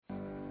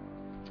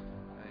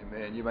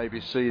Amen. You may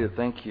be seated.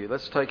 Thank you.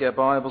 Let's take our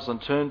Bibles and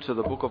turn to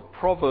the book of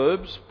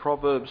Proverbs,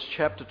 Proverbs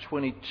chapter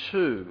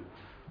 22.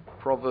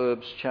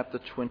 Proverbs chapter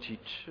 22.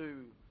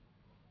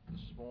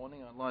 This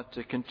morning I'd like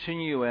to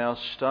continue our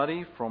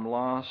study from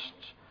last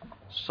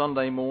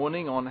Sunday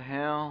morning on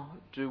how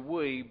do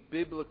we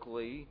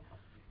biblically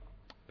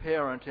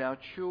parent our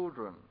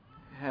children.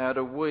 How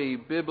do we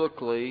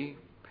biblically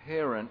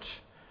parent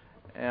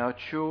our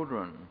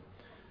children?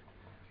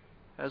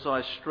 As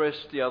I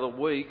stressed the other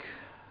week,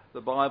 the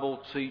Bible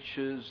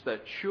teaches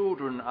that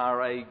children are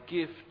a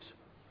gift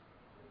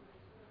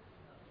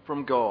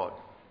from God.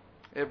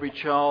 Every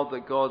child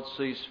that God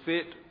sees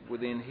fit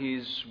within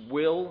His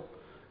will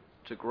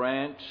to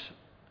grant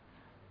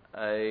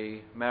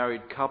a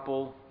married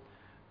couple,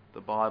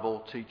 the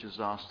Bible teaches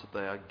us that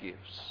they are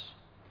gifts.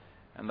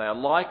 And they are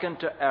likened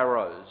to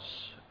arrows.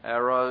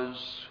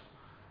 Arrows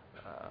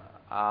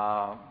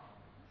are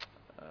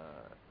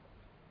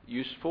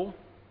useful,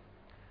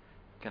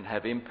 can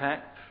have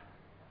impact,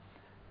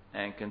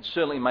 and can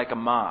certainly make a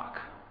mark,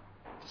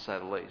 to say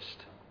the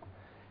least,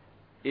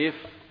 if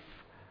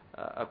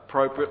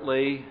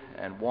appropriately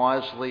and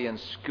wisely and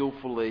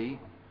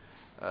skillfully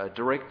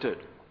directed.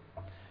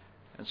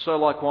 And so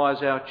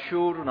likewise our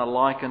children are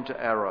likened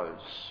to arrows,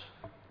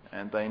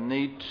 and they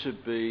need to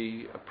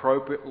be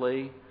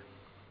appropriately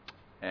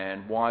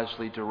and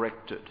wisely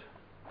directed.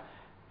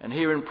 And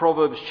here in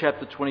Proverbs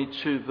chapter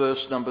 22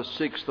 verse number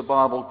 6, the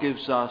Bible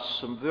gives us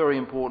some very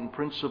important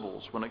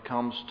principles when it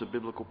comes to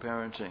biblical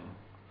parenting.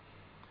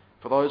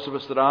 For those of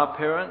us that are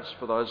parents,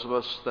 for those of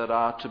us that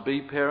are to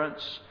be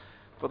parents,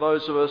 for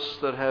those of us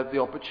that have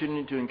the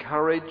opportunity to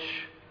encourage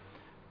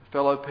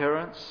fellow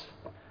parents,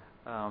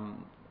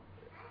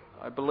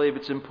 I believe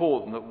it's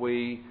important that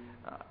we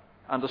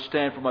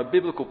understand from a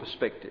biblical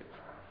perspective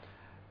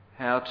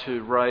how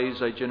to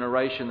raise a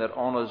generation that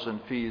honours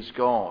and fears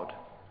God.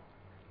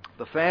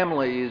 The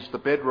family is the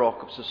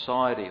bedrock of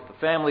society. If the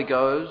family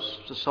goes,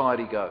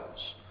 society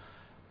goes.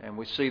 And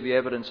we see the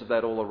evidence of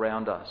that all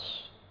around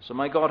us. So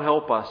may God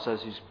help us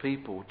as His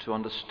people to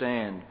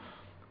understand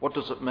what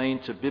does it mean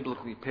to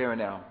biblically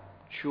parent our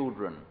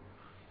children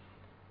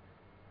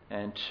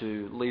and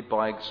to lead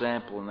by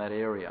example in that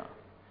area.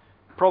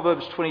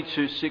 Proverbs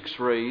 22:6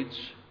 reads,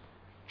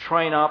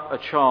 "Train up a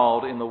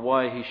child in the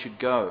way he should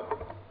go,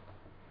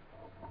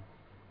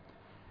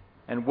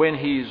 and when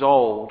he is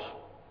old,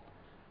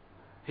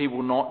 he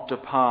will not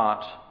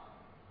depart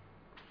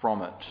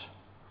from it."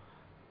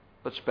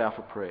 Let's bow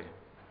for prayer.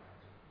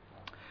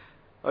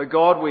 Oh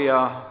God, we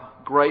are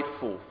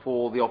grateful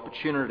for the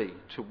opportunity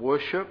to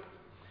worship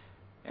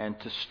and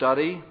to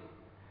study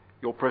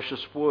your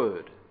precious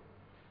word.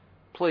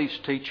 Please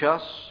teach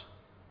us.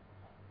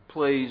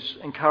 Please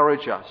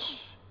encourage us.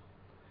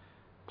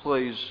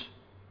 Please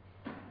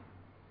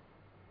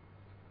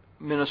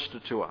minister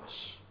to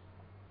us.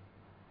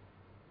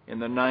 In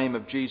the name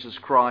of Jesus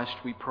Christ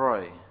we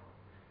pray.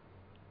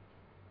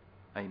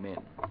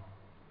 Amen.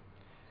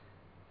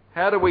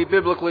 How do we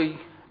biblically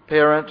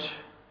parent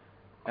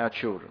our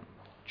children?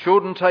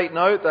 Children, take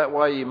note, that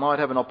way you might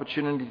have an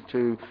opportunity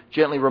to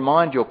gently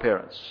remind your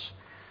parents.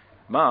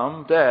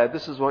 Mum, Dad,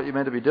 this is what you're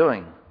meant to be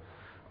doing.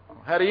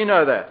 How do you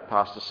know that?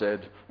 Pastor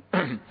said.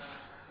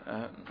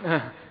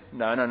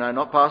 No,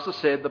 not Pastor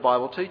said, the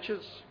Bible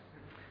teaches.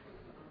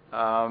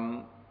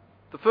 The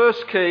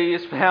first key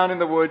is found in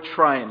the word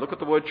train. Look at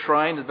the word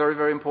train, a very,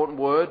 very important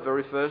word,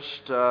 very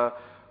first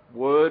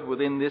word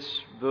within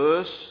this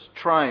verse,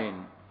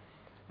 train.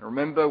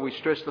 Remember, we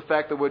stressed the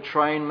fact the word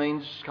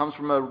train comes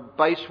from a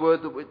base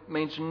word that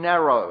means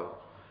narrow.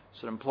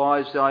 So it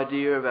implies the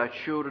idea of our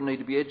children need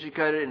to be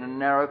educated in a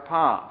narrow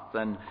path.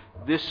 And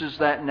this is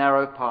that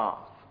narrow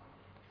path.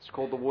 It's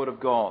called the Word of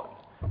God.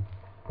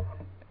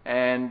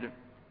 And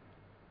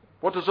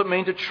what does it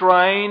mean to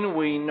train?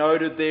 We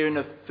noted there in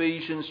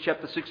Ephesians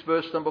chapter 6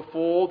 verse number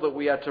 4 that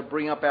we are to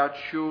bring up our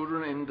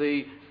children in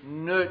the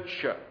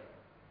nurture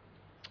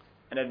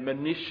and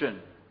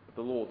admonition of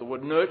the Lord. The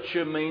word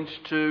nurture means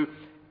to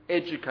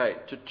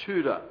educate, to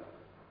tutor,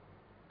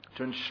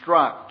 to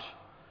instruct.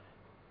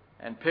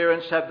 And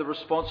parents have the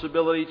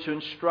responsibility to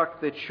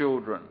instruct their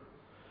children.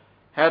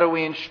 How do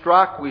we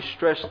instruct? We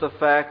stress the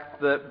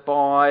fact that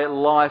by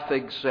life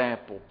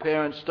example.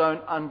 Parents,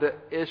 don't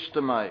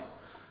underestimate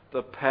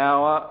the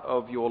power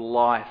of your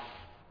life.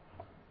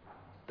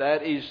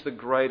 That is the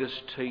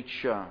greatest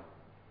teacher.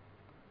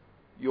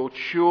 Your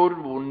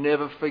children will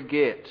never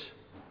forget.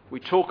 We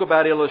talk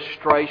about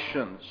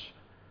illustrations.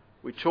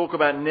 We talk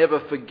about never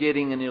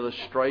forgetting an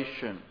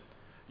illustration.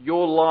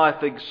 Your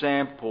life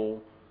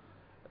example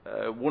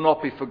will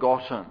not be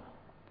forgotten.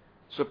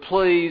 So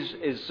please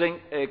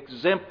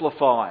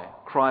exemplify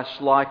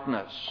Christ's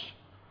likeness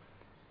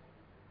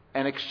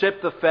and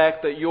accept the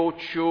fact that your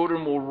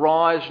children will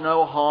rise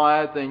no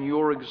higher than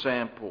your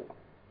example.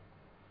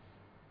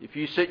 If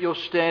you set your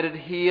standard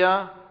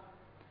here,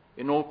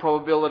 in all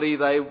probability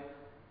they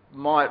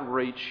might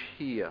reach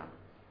here.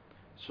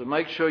 So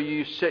make sure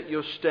you set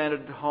your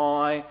standard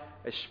high,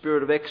 a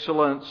spirit of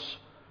excellence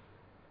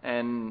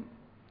and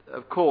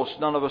of course,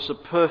 none of us are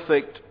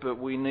perfect, but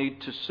we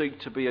need to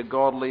seek to be a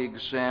godly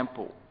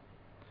example.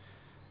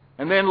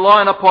 And then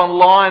line upon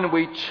line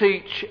we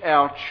teach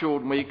our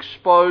children. We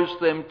expose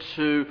them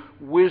to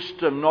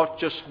wisdom, not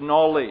just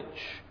knowledge.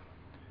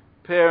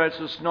 Parents,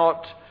 it's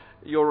not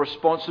your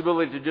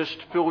responsibility to just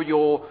fill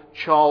your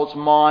child's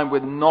mind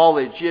with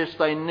knowledge. Yes,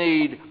 they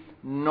need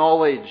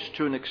knowledge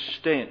to an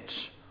extent.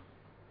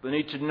 They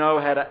need to know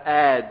how to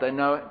add.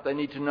 They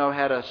need to know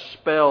how to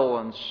spell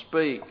and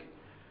speak.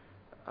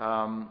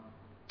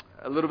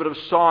 A little bit of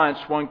science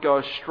won't go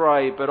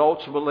astray, but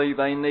ultimately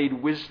they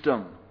need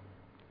wisdom.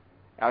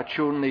 Our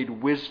children need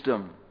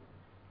wisdom.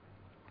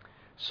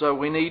 So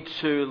we need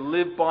to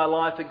live by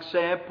life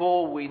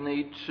example. We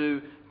need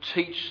to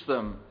teach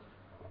them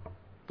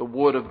the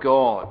Word of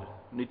God.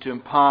 We need to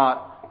impart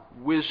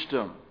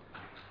wisdom.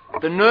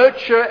 The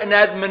nurture and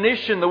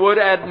admonition, the word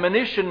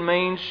admonition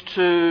means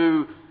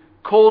to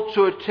call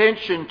to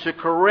attention, to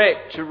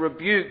correct, to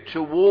rebuke,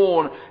 to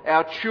warn.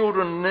 Our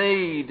children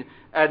need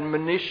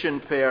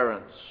admonition,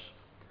 parents.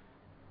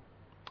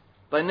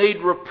 They need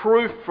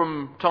reproof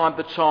from time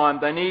to time.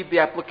 They need the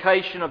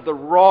application of the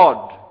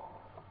rod,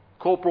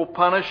 corporal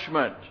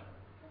punishment.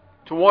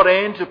 To what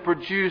end? To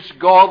produce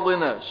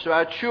godliness. So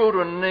our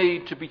children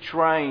need to be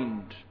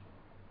trained.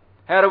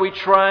 How do we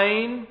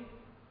train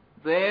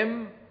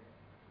them?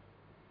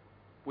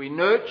 We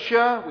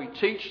nurture, we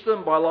teach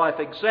them by life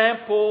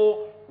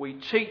example. We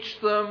teach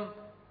them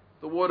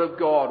the Word of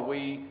God.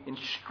 We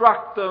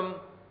instruct them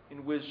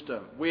in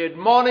wisdom. We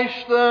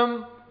admonish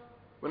them.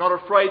 We're not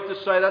afraid to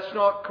say, that's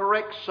not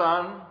correct,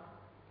 son.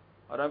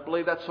 I don't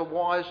believe that's a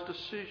wise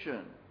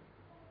decision.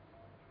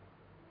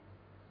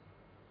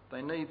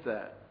 They need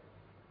that.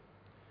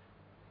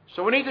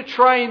 So we need to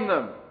train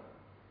them.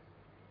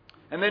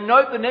 And then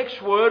note the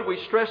next word,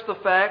 we stress the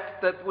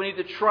fact that we need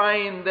to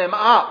train them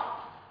up,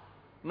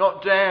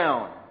 not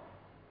down.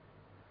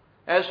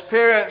 As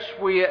parents,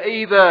 we are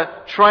either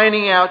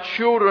training our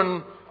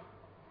children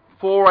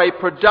for a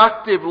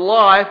productive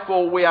life,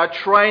 or we are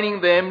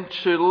training them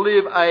to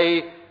live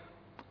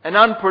an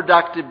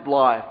unproductive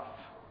life.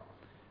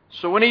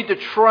 So we need to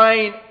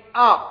train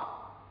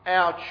up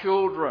our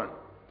children.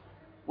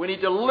 We need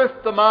to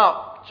lift them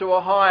up to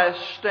a higher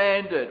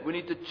standard. We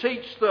need to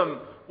teach them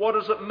what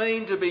does it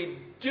mean to be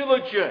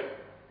diligent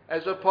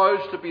as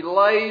opposed to be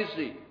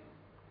lazy.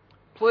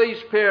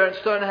 Please, parents,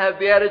 don't have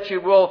the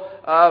attitude,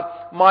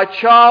 my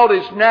child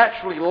is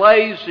naturally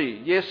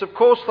lazy. Yes, of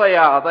course they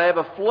are. They have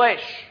a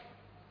flesh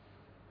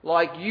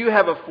like you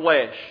have a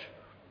flesh.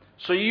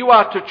 So you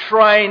are to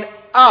train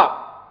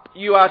up.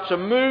 You are to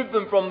move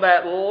them from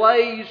that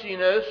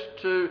laziness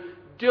to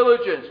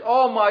diligence.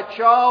 Oh, my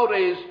child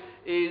is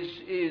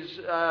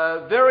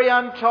very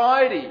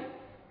untidy.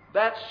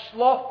 That's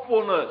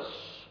slothfulness.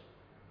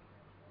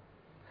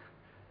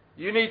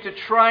 You need to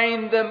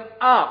train them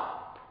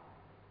up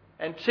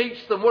and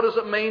teach them what does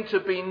it mean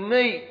to be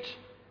neat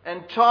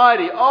and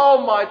tidy.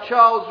 Oh, my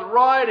child's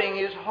writing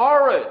is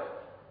horrid.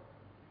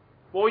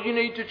 Well, you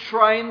need to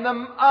train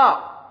them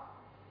up.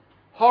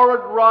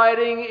 Horrid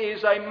writing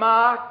is a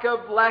mark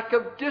of lack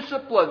of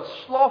discipline,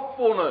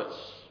 slothfulness.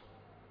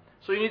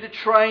 So you need to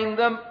train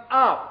them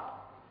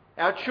up.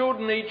 Our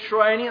children need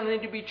training and they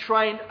need to be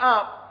trained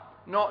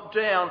up, not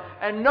down.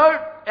 And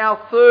note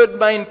our third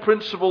main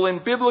principle in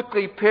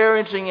biblically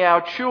parenting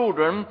our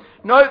children.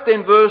 Note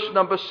then verse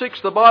number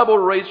 6, the Bible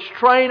reads,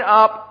 train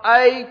up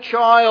a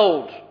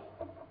child.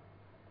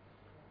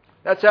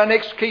 That's our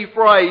next key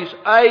phrase,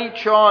 a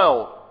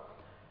child.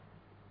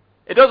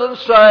 It doesn't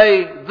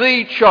say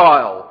the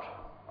child.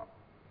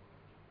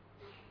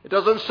 It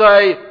doesn't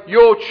say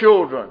your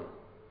children.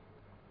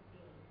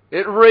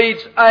 It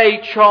reads a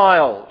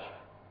child.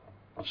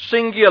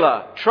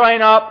 Singular.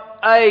 Train up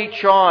a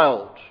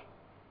child.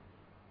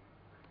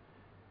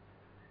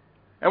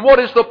 And what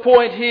is the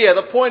point here?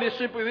 The point is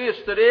simply this,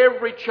 that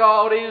every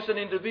child is an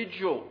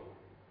individual.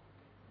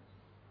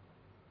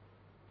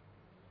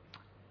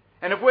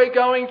 And if we're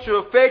going to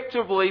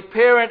effectively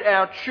parent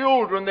our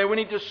children, then we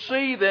need to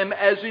see them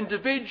as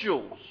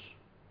individuals,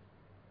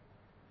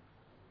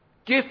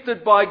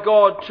 gifted by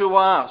God to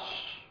us.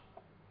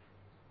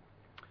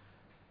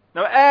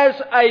 Now, as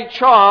a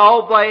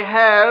child, they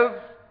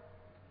have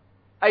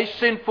a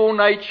sinful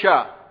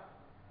nature.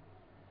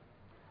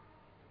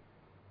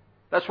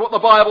 That's what the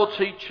Bible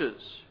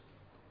teaches.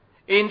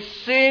 In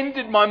sin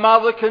did my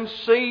mother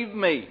conceive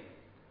me,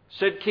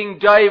 said King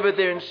David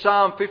there in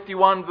Psalm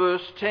 51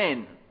 verse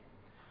 10.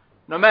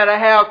 No matter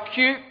how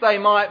cute they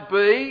might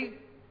be,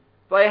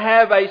 they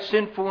have a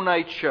sinful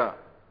nature.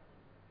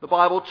 The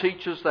Bible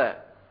teaches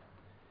that.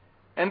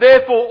 And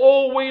therefore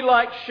all we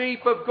like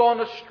sheep have gone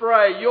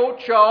astray. Your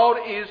child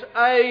is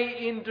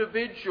a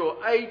individual,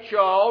 a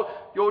child.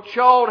 Your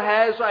child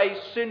has a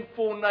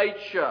sinful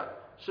nature.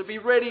 So be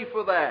ready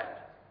for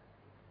that.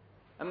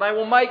 And they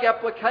will make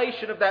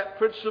application of that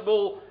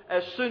principle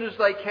as soon as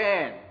they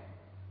can.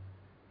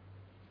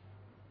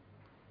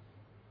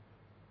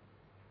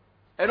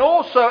 And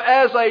also,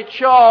 as a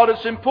child,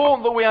 it's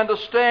important that we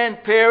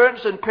understand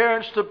parents and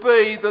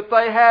parents-to-be that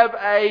they have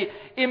a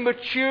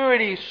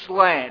immaturity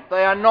slant.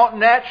 They are not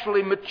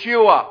naturally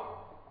mature.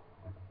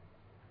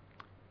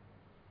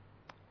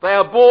 They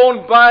are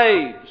born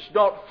babes,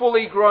 not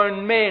fully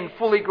grown men,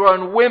 fully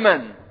grown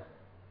women.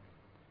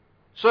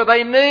 So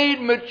they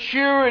need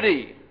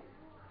maturity.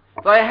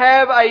 They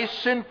have a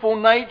sinful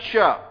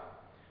nature.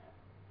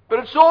 But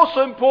it's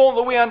also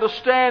important that we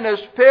understand as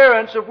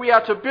parents, if we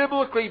are to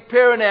biblically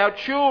parent our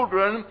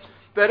children,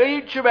 that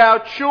each of our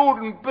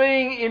children,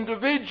 being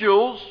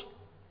individuals,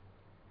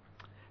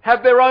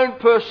 have their own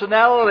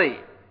personality,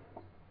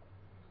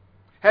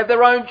 have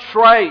their own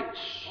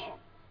traits,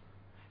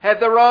 have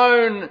their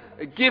own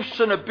gifts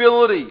and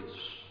abilities.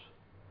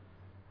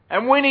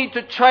 And we need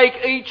to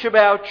take each of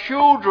our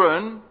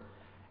children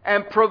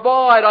and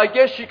provide, I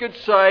guess you could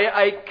say,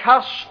 a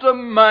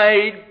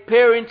custom-made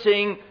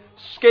parenting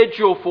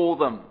schedule for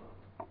them.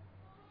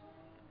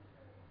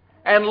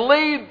 And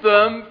lead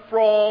them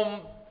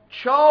from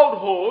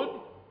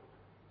childhood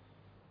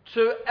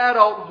to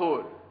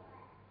adulthood.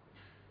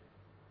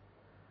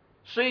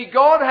 See,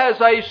 God has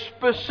a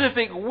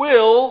specific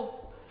will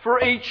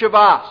for each of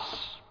us.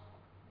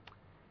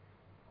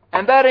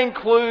 And that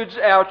includes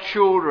our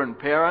children,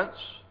 parents.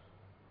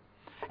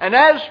 And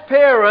as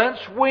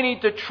parents, we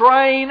need to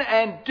train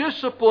and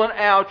discipline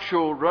our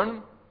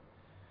children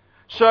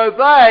so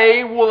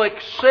they will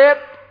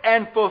accept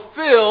and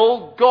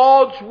fulfill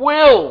God's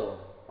will.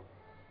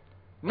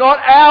 Not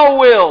our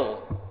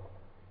will.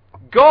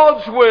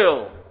 God's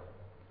will.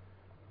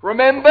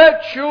 Remember,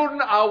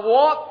 children are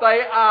what?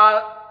 They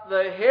are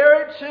the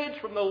heritage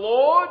from the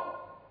Lord.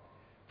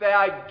 They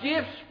are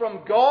gifts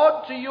from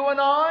God to you and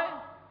I.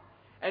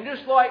 And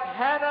just like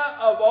Hannah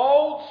of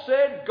old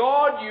said,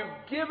 God, you've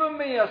given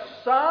me a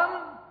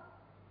son,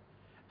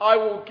 I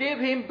will give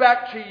him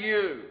back to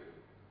you.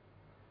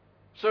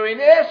 So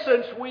in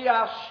essence, we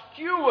are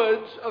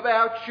stewards of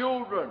our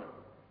children.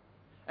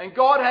 And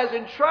God has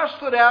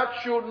entrusted our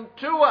children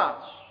to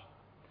us.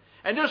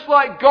 And just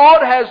like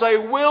God has a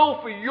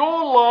will for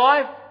your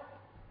life,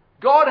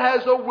 God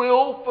has a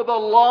will for the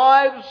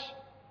lives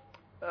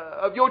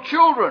of your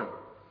children.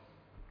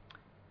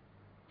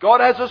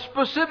 God has a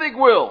specific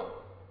will.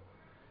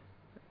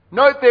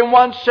 Note then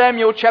 1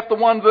 Samuel chapter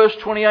 1 verse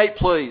 28,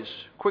 please.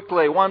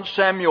 Quickly, 1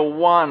 Samuel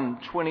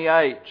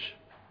 1:28.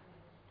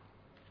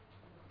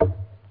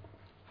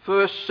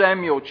 1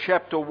 Samuel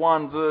chapter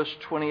 1 verse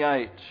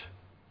 28.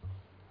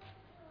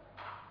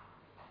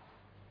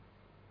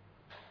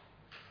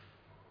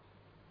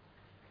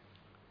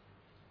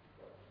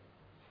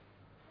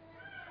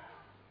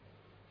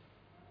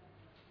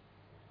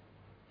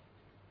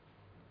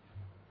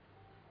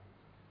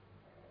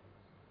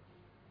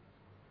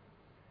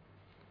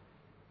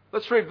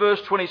 Let's read verse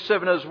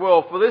 27 as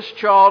well. For this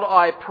child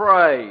I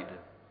prayed,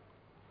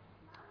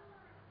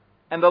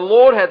 and the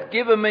Lord hath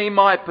given me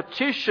my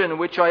petition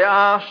which I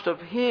asked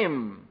of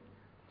him.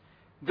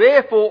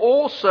 Therefore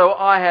also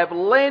I have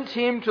lent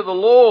him to the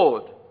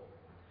Lord.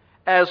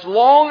 As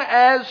long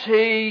as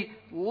he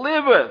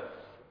liveth,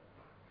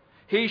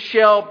 he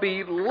shall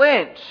be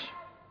lent,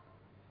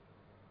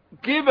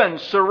 given,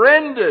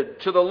 surrendered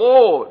to the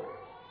Lord.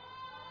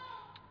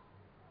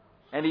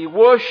 And he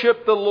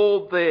worshipped the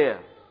Lord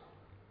there.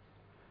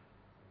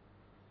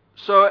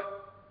 So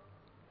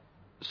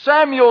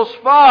Samuel's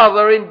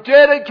father, in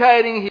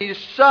dedicating his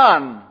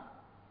son,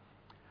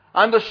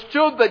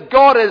 understood that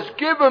God has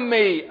given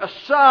me a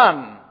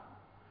son,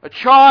 a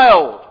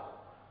child.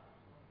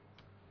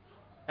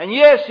 And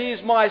yes, he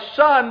is my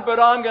son, but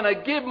I'm going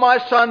to give my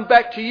son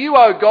back to you,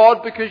 O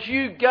God, because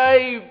you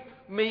gave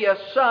me a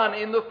son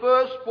in the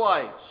first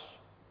place.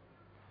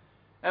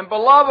 And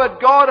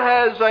beloved, God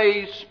has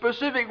a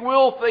specific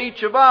will for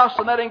each of us,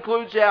 and that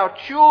includes our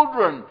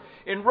children.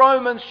 In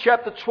Romans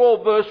chapter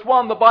 12 verse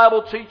 1, the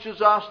Bible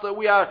teaches us that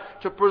we are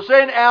to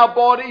present our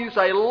bodies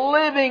a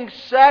living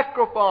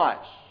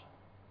sacrifice.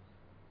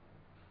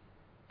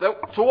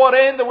 To what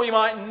end? That we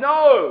might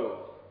know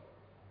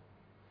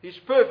His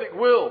perfect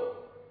will.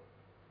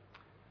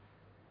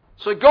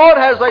 So God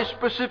has a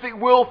specific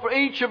will for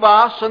each of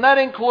us, and that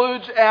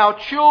includes our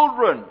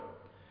children.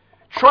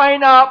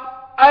 Train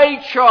up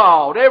a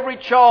child. Every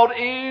child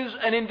is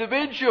an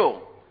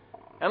individual.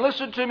 And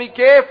listen to me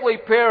carefully,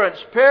 parents.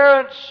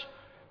 Parents,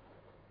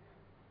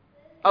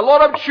 a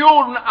lot of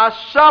children are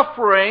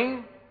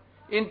suffering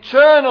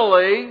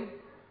internally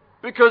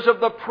because of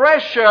the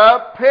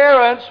pressure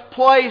parents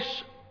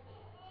place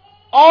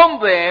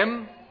on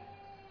them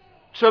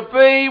to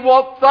be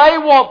what they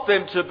want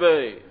them to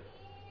be.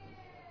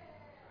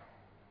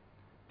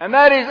 And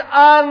that is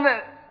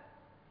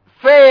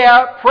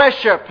unfair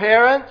pressure,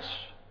 parents.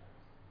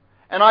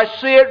 And I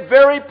see it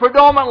very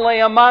predominantly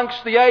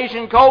amongst the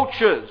Asian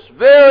cultures.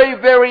 Very,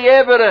 very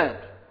evident.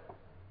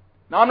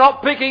 Now, I'm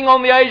not picking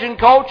on the Asian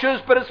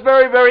cultures, but it's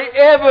very, very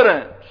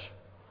evident.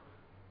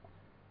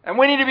 And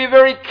we need to be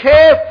very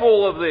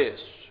careful of this.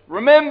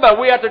 Remember,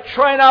 we have to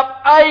train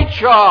up a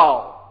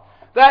child.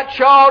 That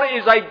child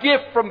is a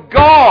gift from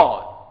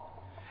God.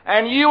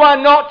 And you are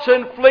not to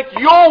inflict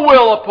your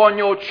will upon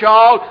your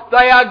child.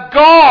 They are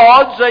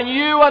God's, and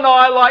you and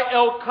I, like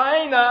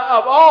Elkanah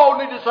of old,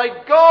 need to say,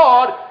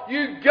 God,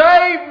 you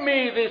gave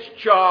me this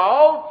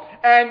child,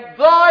 and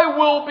thy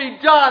will be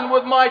done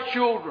with my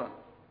children.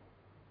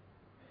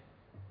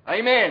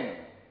 Amen.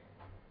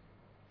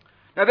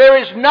 Now there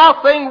is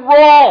nothing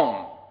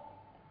wrong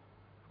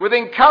with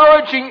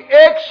encouraging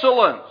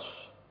excellence,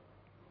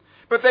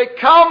 but there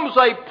comes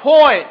a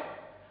point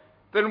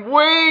then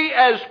we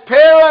as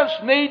parents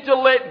need to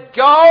let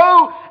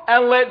go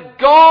and let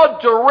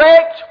God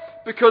direct,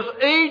 because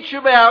each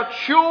of our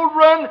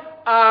children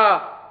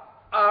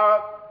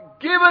are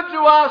given to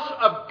us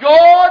of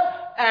God,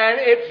 and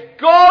it's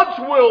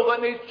God's will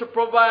that needs to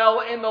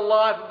prevail in the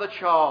life of the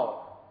child.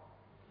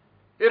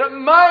 It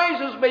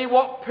amazes me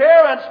what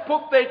parents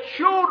put their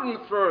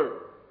children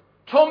through,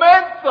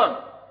 torment them.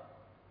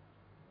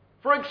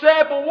 For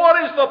example,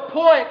 what is the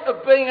point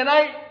of being an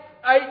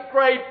eighth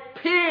grade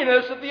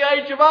pianist at the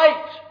age of 8?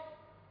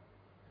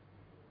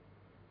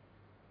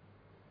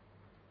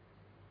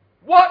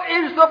 What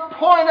is the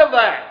point of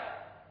that?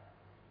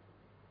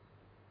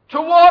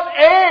 To what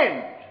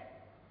end?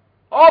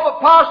 Oh, but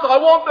Pastor, I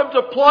want them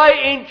to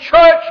play in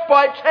church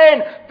by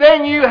 10.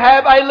 Then you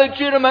have a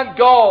legitimate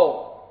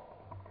goal.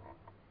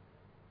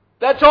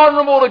 That's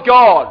honourable to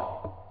God.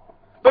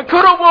 But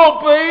could it well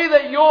be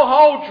that your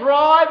whole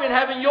drive in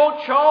having your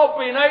child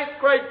be an 8th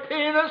grade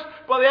pianist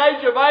by the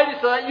age of 8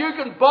 is so that you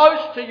can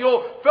boast to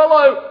your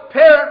fellow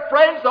parent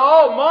friends,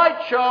 oh,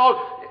 my child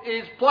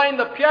is playing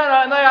the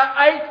piano and they are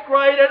 8th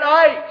grade at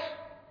 8?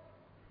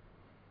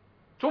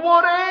 To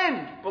what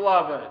end,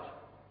 beloved?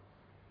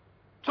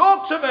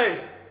 Talk to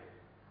me.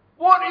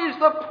 What is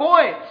the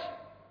point?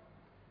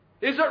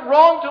 Is it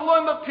wrong to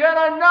learn the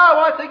piano? No,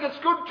 I think it's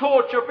good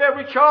torture for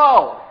every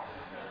child.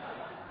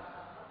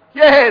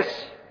 Yes.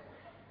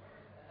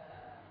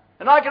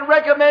 And I can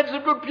recommend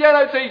some good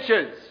piano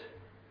teachers.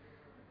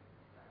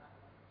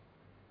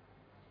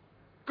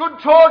 Good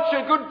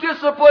torture, good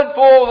discipline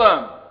for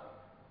them.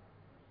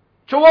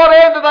 To what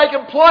end that they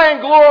can play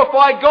and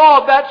glorify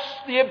God, that's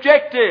the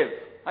objective.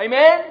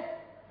 Amen?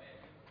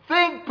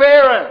 Think,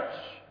 parents.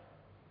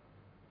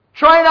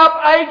 Train up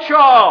a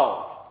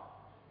child.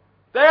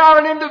 They are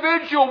an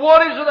individual.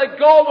 What is it that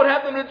God would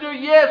have them to do?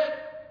 Yes,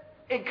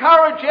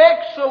 encourage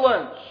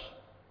excellence.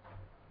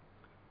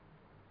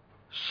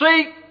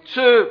 Seek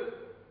to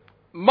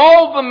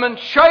mould them and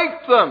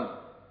shape them.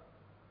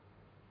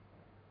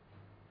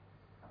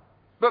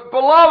 But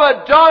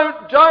beloved,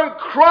 don't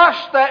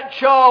crush that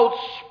child's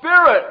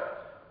spirit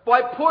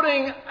by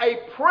putting a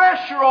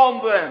pressure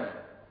on them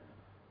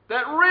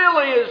that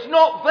really is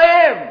not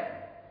them.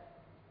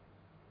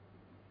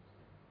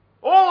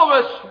 All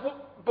of us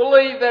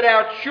believe that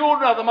our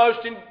children are the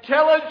most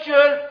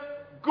intelligent,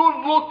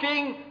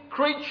 good-looking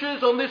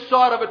creatures on this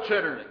side of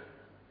eternity.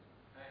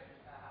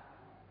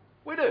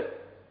 We do.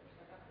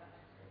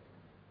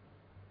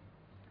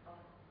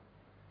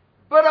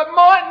 But it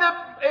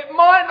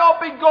might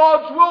not be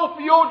God's will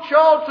for your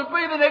child to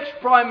be the next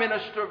Prime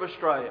Minister of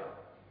Australia.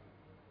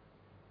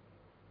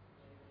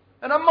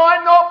 And it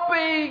might not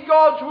be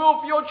God's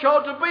will for your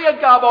child to be a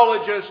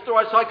garbologist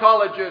or a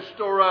psychologist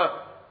or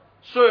a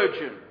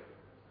surgeon.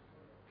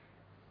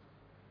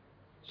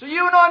 So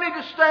you and I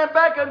need to stand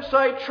back and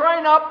say,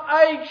 train up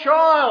a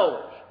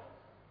child.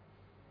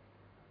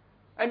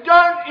 And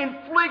don't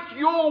inflict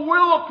your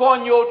will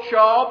upon your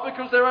child,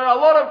 because there are a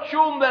lot of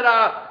children that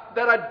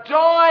are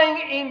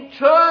dying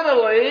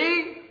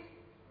internally.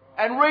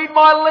 And read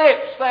my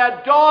lips, they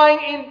are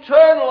dying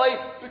internally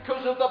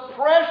because of the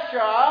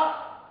pressure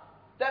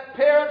that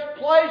parents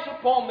place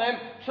upon them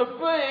to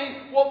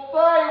be what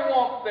they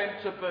want them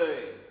to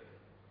be.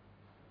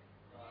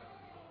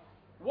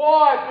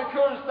 Why?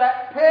 Because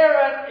that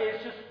parent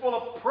is just full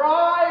of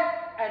pride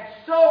and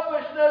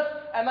selfishness,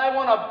 and they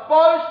want to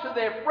boast to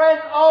their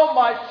friends, oh,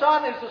 my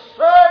son is a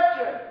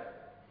surgeon.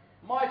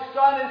 My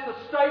son is the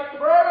state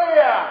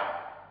premier.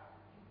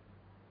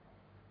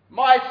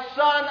 My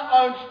son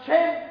owns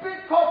 10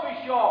 big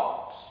coffee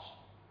shops.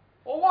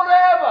 Or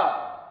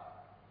whatever.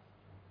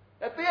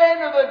 At the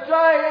end of the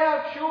day,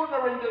 our children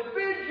are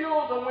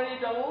individuals, and we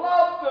need to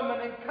love them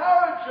and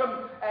encourage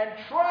them and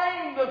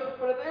train them.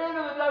 But at the end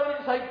of the day, we need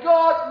to say,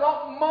 God,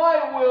 not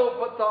my will,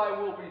 but thy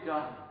will be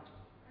done.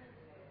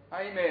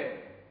 Amen.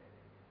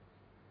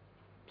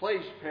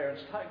 Please,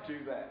 parents, don't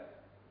do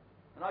that.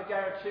 And I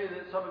guarantee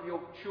that some of your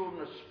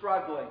children are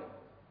struggling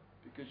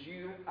because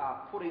you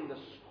are putting the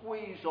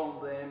squeeze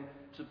on them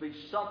to be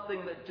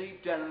something that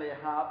deep down in their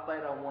heart they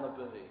don't want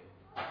to be.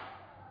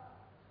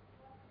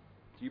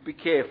 You be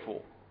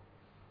careful.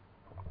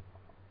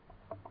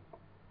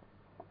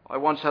 I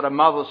once had a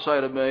mother say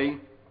to me,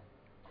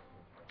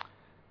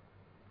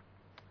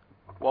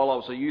 while I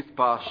was a youth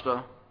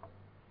pastor,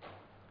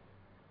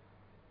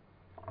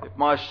 if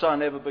my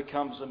son ever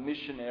becomes a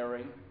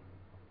missionary,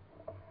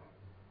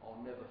 I'll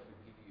never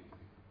forgive you.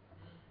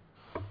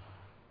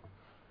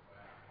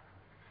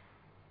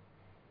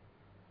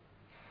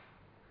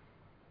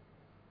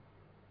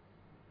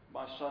 If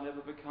my son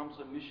ever becomes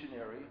a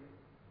missionary,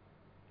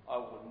 I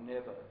will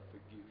never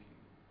forgive you.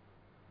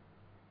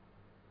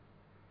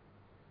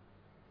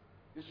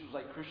 This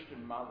was a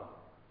Christian mother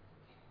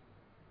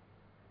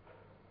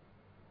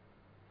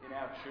in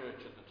our church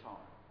at the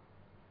time.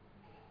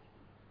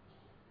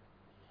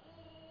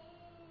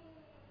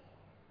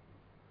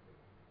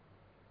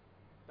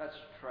 That's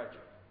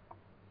tragic.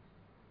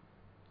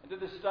 And to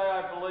this day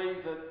I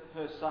believe that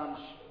her son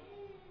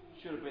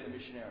should have been a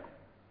missionary.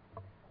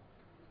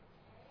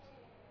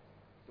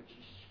 But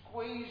she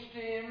squeezed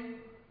him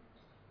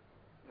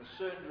in a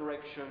certain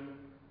direction,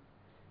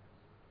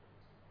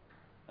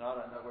 and I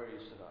don't know where he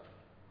is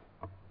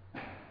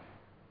today.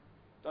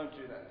 Don't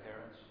do that,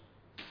 parents.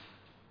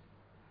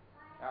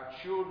 Our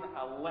children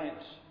are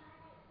lent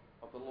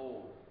of the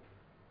Lord.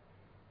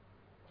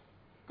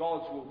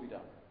 God's will be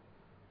done.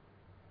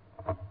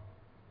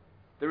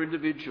 They're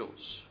individuals.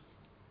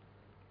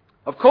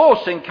 Of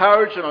course,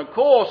 encourage and of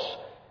course,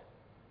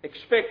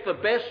 expect the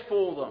best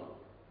for them.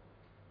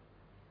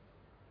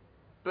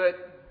 But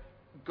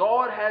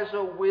God has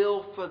a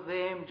will for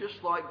them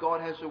just like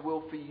God has a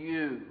will for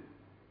you.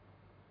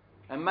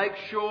 And make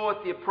sure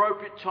at the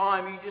appropriate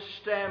time you just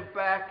stand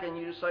back and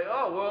you just say,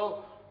 oh,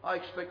 well, I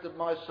expected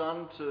my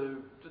son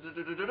to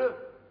do.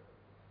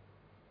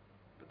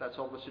 But that's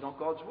obviously not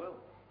God's will.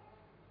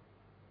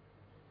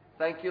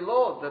 Thank you,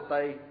 Lord, that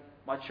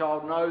my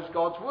child knows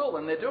God's will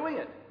and they're doing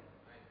it.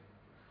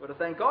 But to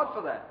thank God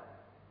for that.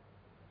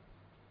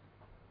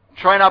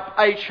 Train up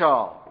a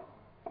child.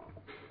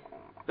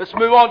 Let's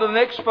move on to the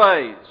next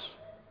phase.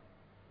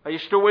 Are you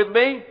still with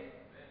me?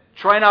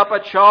 Train up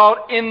a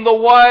child in the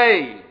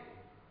way.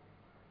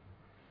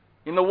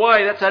 In the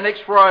way, that's our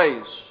next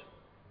phrase.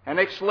 Our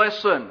next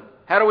lesson.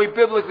 How do we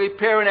biblically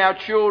parent our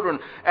children?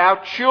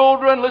 Our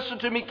children, listen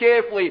to me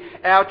carefully,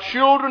 our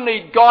children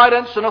need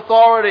guidance and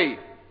authority.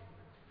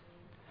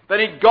 They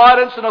need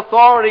guidance and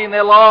authority in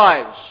their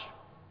lives.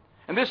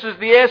 And this is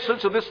the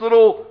essence of this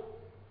little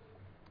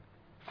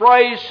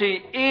phrase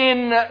here,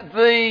 in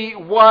the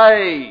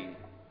way.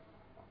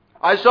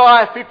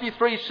 Isaiah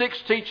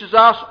 53:6 teaches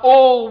us,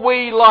 all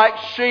we like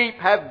sheep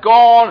have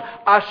gone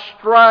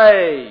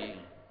astray.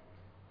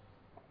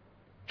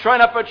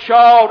 Train up a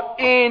child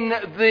in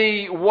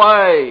the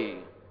way.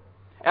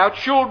 Our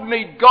children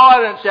need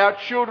guidance. Our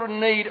children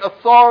need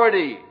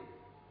authority.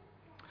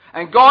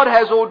 And God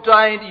has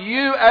ordained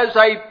you as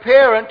a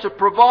parent to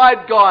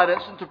provide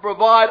guidance and to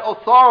provide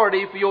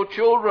authority for your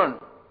children.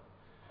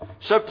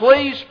 So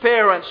please,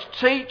 parents,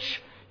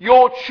 teach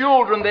your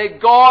children their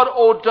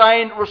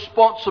God-ordained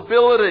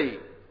responsibility.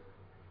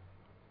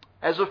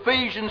 As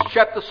Ephesians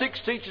chapter 6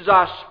 teaches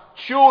us,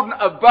 children,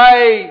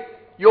 obey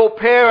your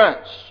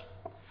parents.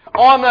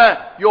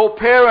 Honour your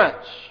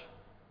parents.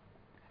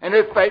 And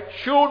if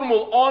children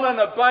will honour and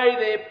obey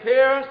their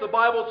parents, the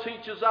Bible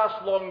teaches us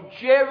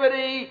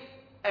longevity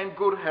and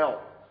good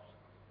health.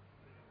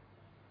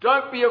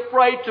 Don't be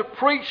afraid to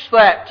preach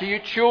that to your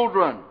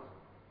children.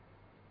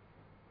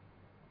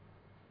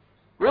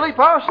 Really,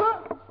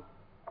 Pastor?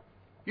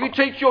 You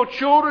teach your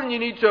children you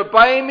need to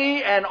obey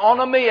me and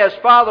honour me as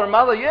father and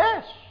mother?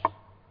 Yes.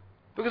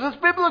 Because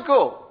it's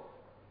biblical.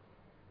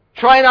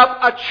 Train up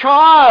a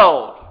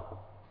child.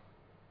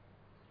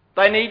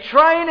 They need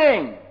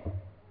training.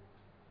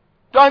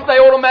 Don't they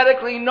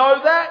automatically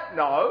know that?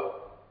 No.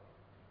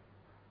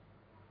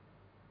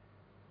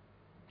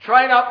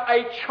 Train up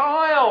a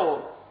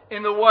child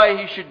in the way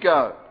he should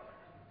go.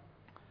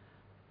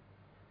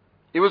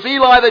 It was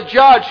Eli the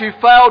judge who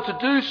failed to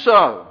do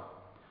so.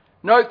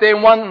 Note there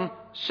in 1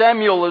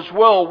 Samuel as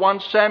well. 1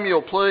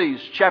 Samuel,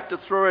 please, chapter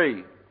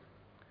 3.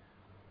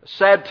 A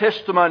sad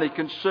testimony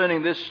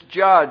concerning this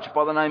judge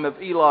by the name of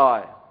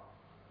Eli.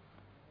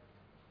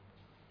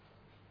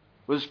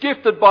 Was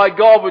gifted by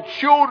God with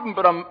children,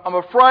 but I'm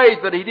afraid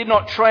that he did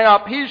not train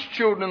up his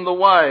children in the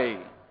way.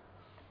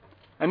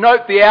 And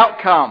note the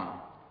outcome.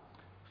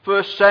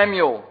 1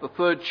 Samuel, the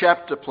 3rd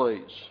chapter,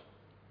 please.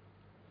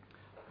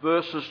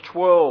 Verses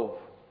 12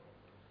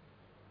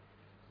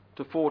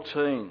 to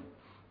 14.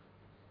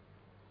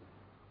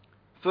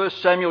 1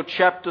 Samuel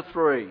chapter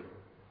 3,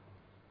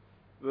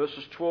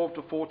 verses 12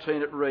 to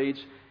 14, it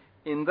reads,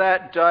 in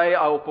that day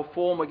I will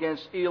perform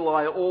against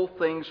Eli all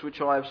things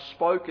which I have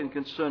spoken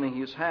concerning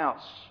his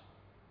house.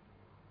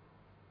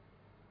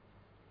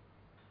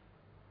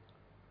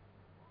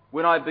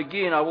 When I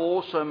begin, I will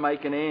also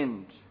make an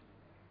end.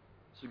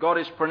 So God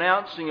is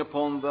pronouncing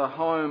upon the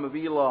home of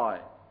Eli.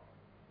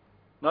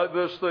 Note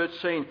verse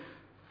 13.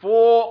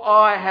 For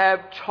I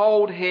have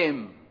told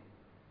him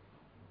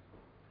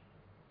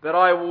that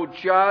I will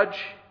judge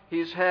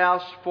his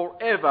house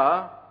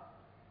forever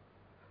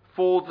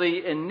for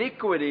the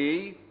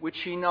iniquity which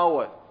he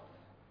knoweth.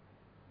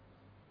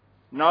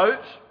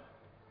 Note,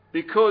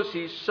 because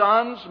his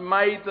sons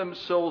made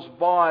themselves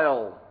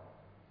vile.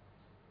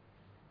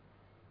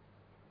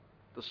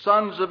 The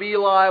sons of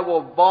Eli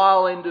were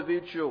vile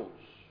individuals.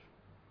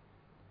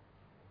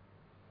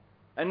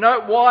 And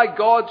note why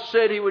God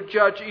said he would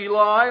judge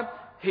Eli.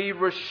 He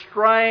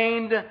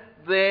restrained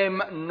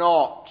them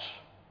not.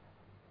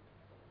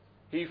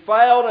 He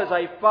failed as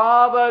a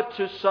father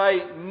to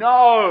say,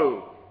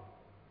 no,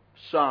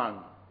 son,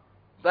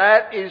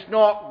 That is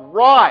not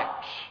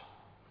right.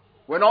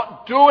 We're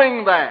not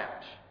doing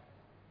that.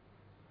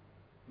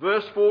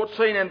 Verse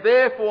 14, and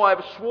therefore I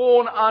have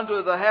sworn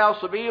unto the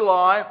house of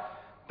Eli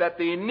that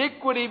the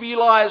iniquity of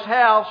Eli's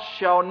house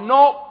shall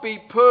not be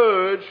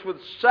purged with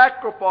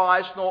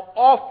sacrifice nor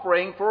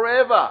offering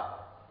forever.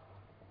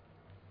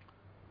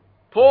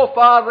 Poor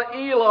Father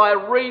Eli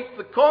reaped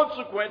the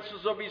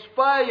consequences of his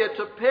failure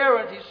to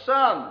parent his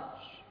sons.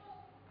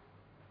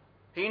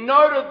 He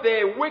noted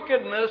their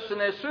wickedness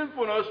and their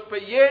sinfulness,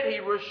 but yet he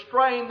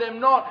restrained them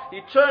not.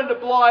 He turned a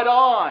blind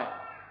eye.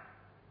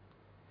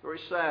 Very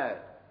sad.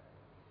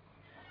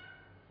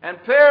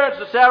 And parents,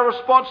 it's our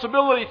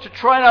responsibility to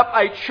train up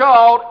a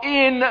child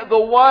in the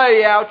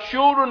way. Our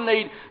children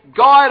need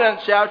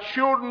guidance. Our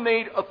children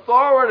need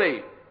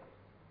authority.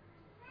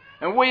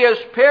 And we as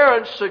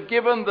parents are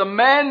given the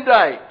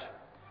mandate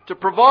to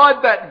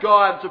provide that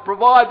guidance, to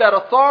provide that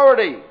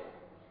authority.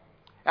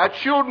 Our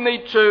children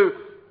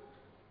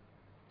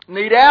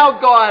need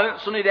our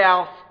guidance and need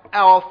our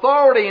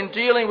authority in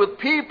dealing with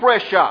peer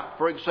pressure,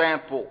 for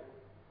example.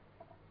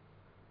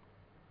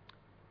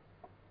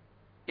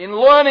 In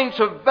learning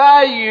to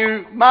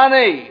value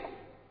money.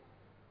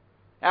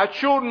 Our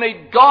children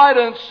need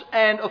guidance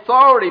and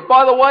authority.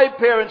 By the way,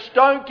 parents,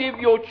 don't give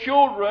your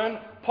children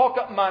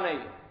pocket money.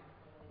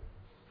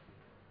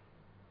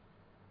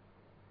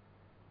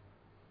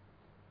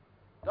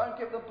 Don't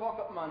give them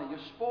pocket money. You're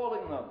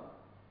spoiling them.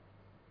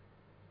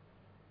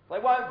 They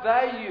won't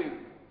value.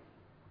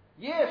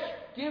 Yes,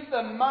 give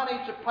them money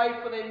to pay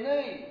for their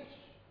needs.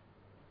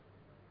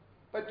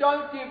 But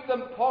don't give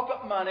them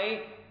pocket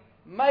money.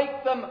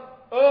 Make them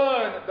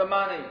earn the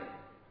money.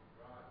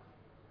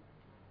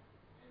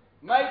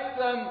 Make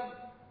them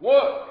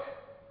work.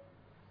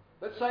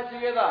 Let's say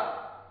together,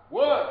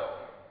 work.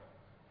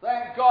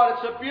 Thank God,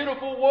 it's a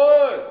beautiful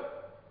word.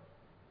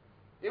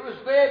 It was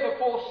there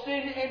before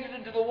sin entered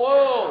into the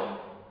world.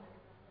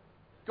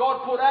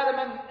 God put Adam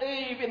and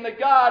Eve in the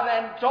garden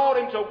and told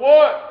him to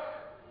work.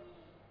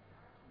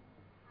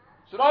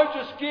 So don't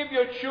just give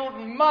your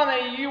children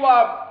money. You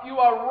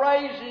are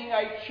raising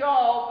a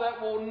child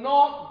that will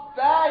not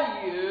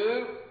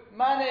value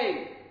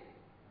money.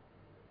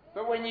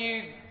 But when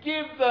you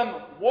give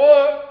them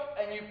work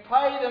and you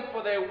pay them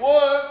for their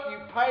work, you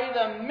pay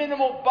them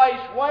minimal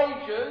base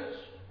wages,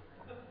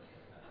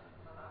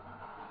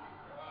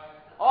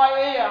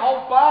 i.e. a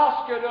whole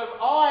basket of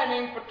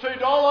ironing for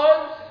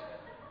 $2,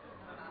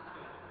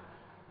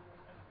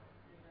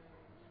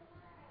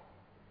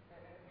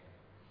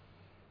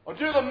 or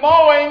do the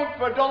mowing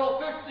for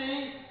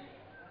 $1.50,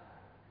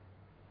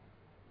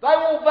 they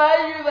will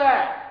value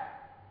that.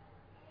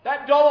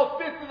 That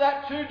 $1.50,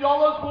 that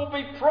 $2 will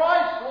be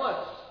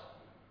priceless.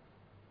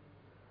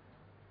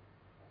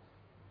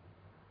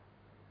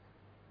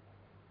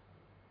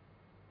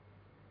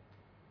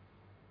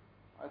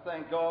 I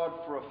thank God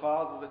for a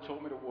father that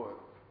taught me to work.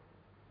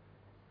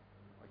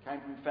 I came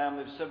from a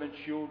family of 7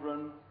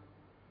 children.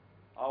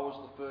 I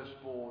was the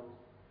firstborn.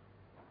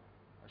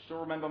 I still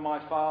remember my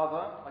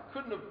father. I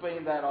couldn't have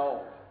been that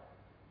old.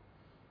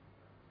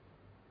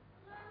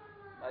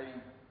 Maybe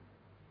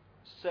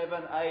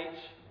 7, 8,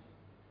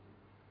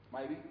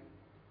 maybe.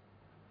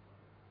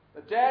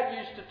 The dad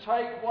used to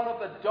take one of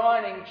the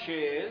dining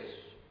chairs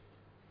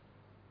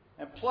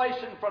and place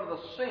it in front of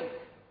the sink.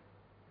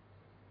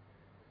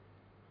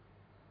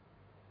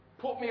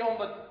 Put me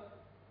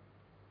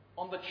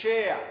on the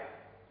chair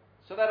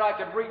so that I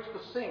could reach the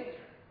sink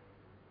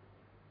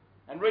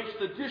and reach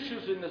the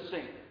dishes in the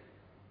sink.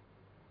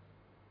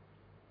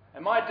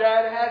 And my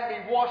dad had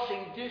me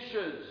washing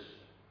dishes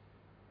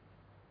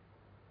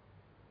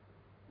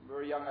at a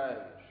very young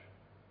age.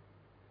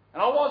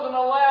 And I wasn't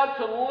allowed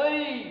to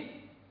leave.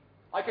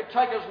 I could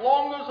take as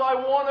long as I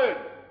wanted.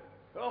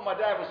 Oh, my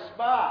dad was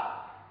smart.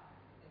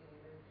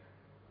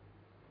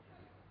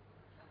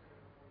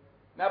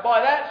 Now,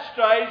 by that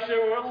stage,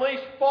 there were at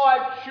least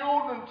 5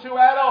 children, 2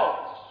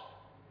 adults.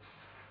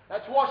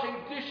 That's washing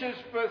dishes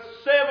for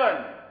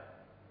 7,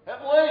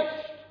 at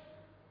least.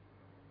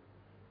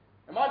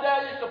 And my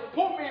dad used to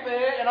put me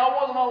there, and I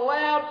wasn't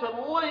allowed to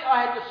leave.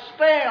 I had to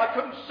stand. I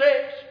couldn't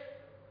sit.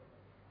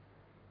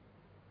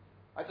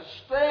 I had to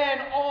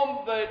stand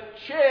on the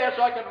chair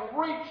so I could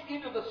reach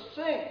into the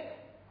sink.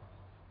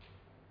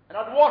 And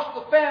I'd wash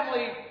the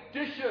family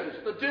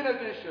dishes, the dinner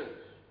dishes.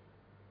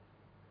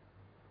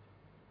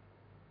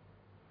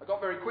 I got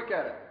very quick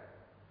at it.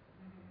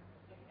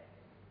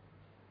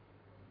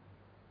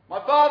 My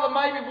father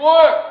made me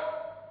work.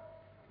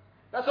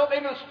 That's not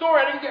even the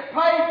story. I didn't get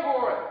paid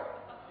for it.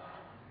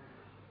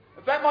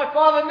 In fact, my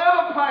father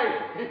never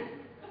paid me.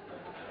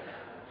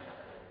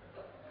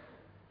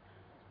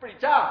 It's pretty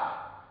tough.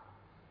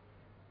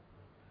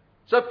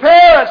 So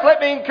parents, let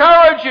me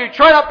encourage you.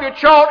 Train up your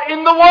child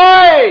in the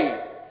way.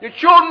 Your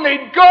children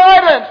need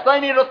guidance. They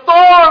need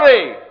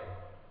authority.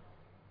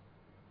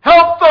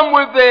 Help them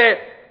with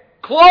their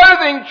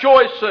clothing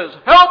choices.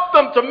 Help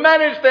them to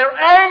manage their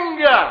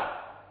anger,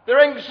 their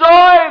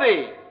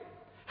anxiety.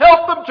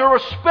 Help them to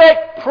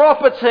respect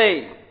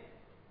property.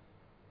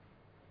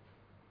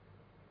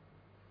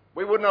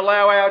 We wouldn't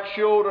allow our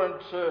children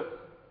to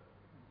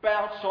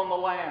bounce on the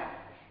lounge.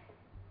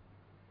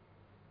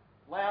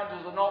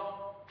 Lounges are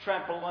not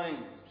trampolines.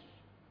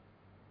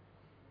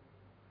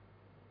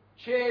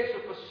 Chairs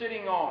are for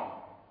sitting on.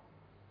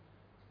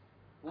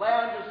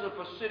 Lounges are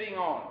for sitting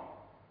on.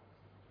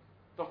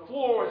 The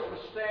floor is for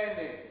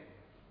standing.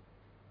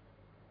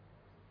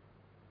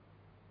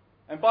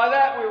 And by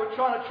that we were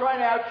trying to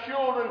train our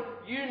children,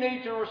 you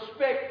need to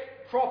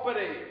respect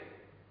property.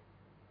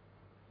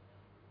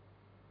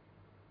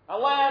 A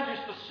lounge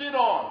is to sit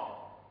on.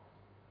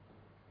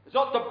 It's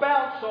not to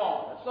bounce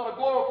on. It's not a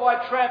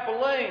glorified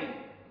trampoline.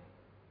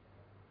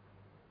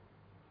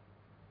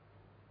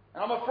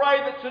 And I'm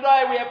afraid that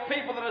today we have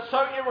people that are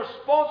so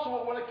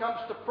irresponsible when it comes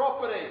to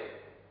property.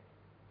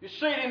 You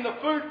see it in the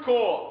food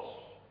courts.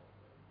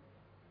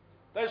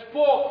 Those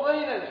poor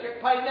cleaners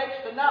get paid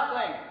next to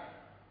nothing.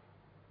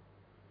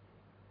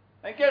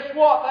 And guess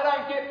what? They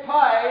don't get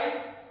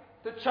paid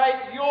to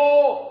take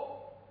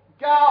your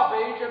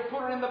garbage and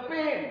put it in the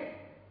bin.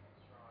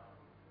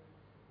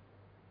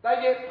 They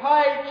get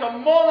paid to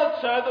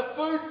monitor the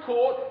food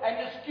court and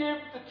just give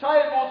the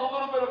tables a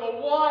little bit of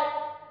a wipe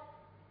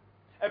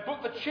and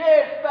put the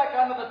chairs back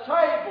under the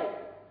table.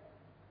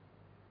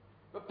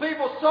 But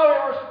people are so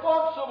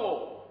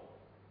irresponsible,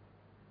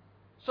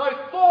 so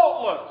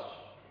thoughtless,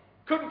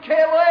 couldn't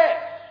care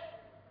less.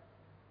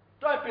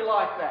 Don't be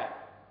like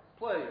that,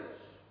 please.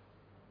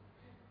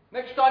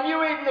 Next time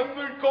you eat in the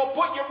food court,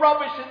 put your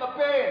rubbish in the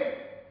bin.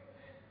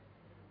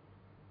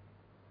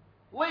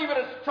 Leave it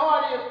as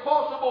tidy as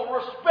possible.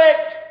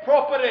 Respect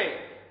property.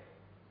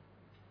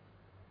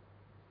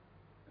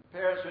 And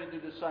parents, we need to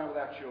do the same with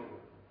our children.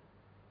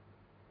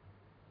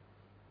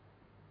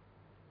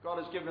 God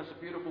has given us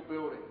a beautiful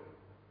building.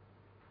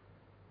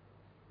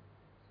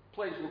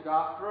 Please look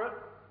after it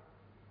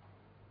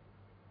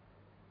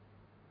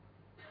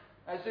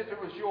as if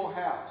it was your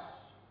house.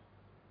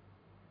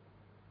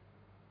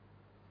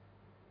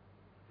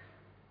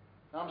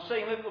 Now, I'm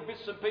seeing little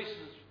bits and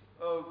pieces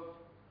of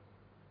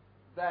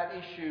that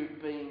issue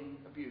being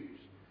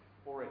abused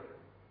already.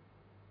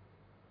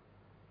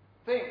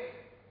 Think.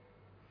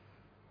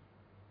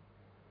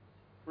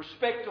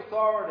 Respect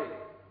authority.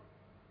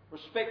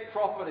 Respect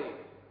property.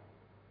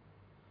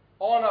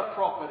 Honour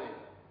property.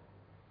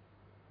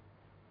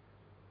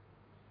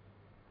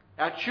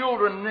 Our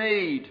children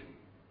need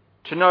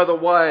to know the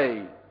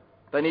way.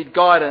 They need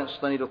guidance.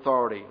 They need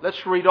authority.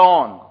 Let's read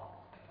on.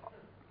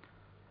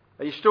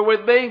 Are you still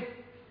with me?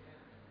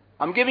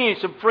 I'm giving you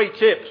some free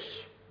tips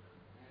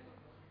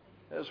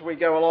as we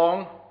go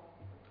along.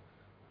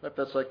 Hope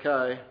that's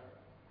okay.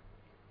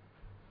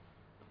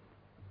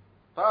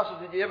 Pastor,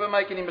 did you ever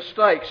make any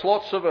mistakes?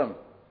 Lots of them.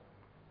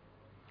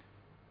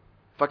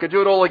 If I could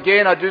do it all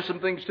again, I'd do some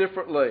things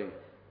differently.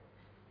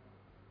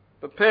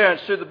 But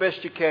parents, do the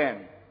best you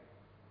can.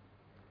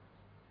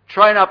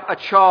 Train up a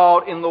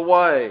child in the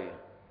way.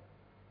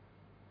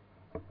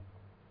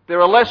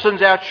 There are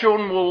lessons our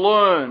children will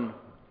learn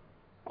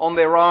on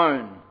their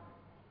own,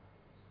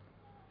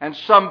 and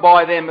some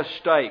by their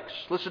mistakes.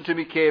 Listen to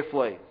me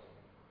carefully.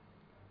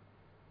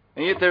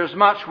 And yet there is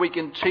much we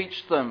can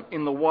teach them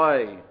in the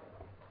way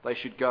they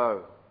should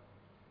go.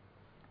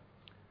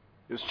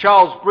 It was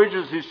Charles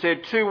Bridges who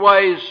said, 2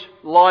 ways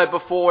lie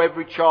before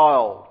every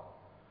child.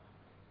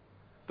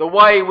 The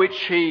way which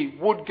he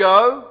would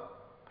go,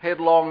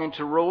 headlong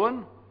into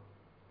ruin,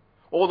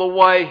 or the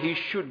way he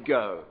should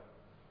go,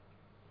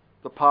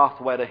 the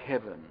pathway to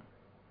heaven.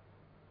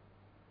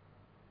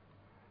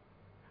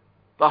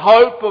 The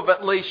hope of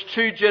at least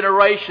 2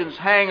 generations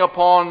hang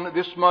upon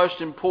this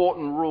most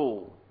important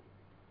rule.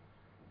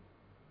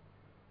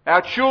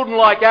 Our children,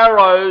 like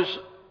arrows,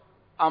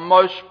 are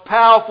most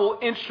powerful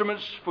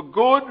instruments for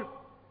good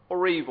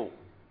or evil,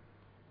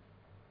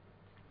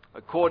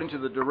 according to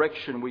the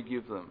direction we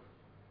give them.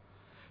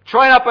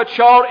 Train up a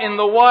child in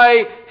the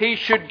way he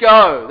should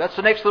go. That's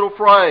the next little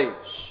phrase.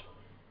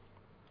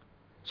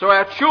 So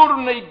our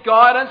children need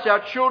guidance,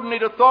 our children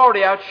need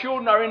authority, our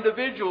children are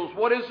individuals.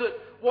 What is it?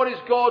 What is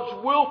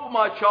God's will for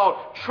my child?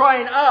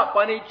 Train up.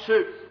 I need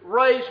to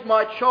raise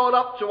my child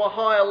up to a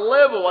higher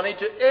level. I need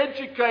to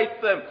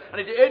educate them. I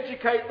need to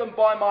educate them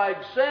by my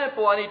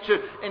example. I need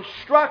to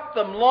instruct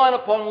them line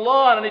upon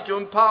line. I need to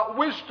impart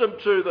wisdom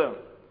to them.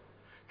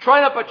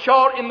 Train up a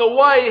child in the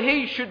way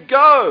he should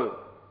go.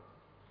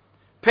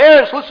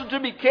 Parents, listen to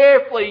me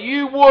carefully.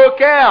 You work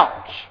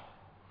out.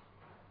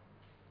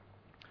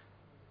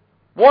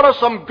 What are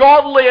some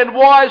godly and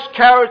wise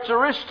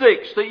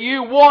characteristics that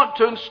you want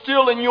to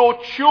instill in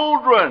your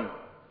children?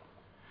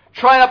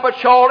 Train up a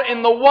child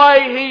in the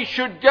way he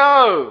should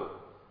go.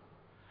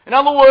 In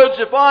other words,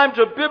 if I'm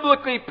to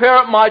biblically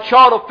parent my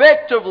child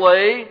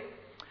effectively,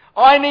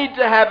 I need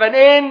to have an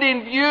end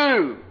in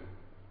view.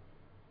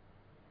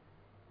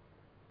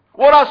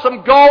 What are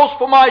some goals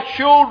for my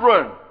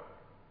children?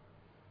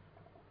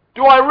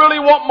 Do I really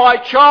want my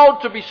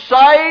child to be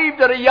saved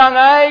at a young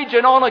age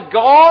and honour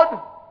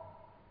God?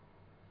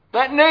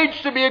 That needs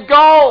to be a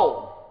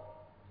goal.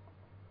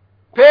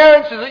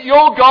 Parents, is it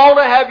your goal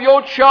to have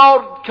your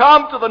child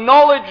come to the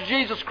knowledge of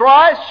Jesus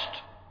Christ?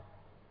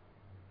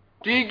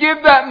 Do you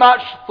give that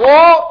much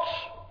thought?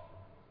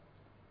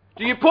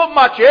 Do you put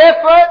much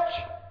effort?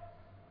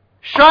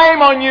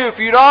 Shame on you if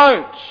you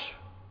don't.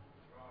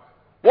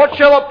 What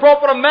shall it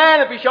profit a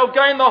man if he shall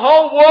gain the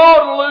whole world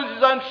and lose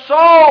his own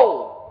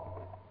soul?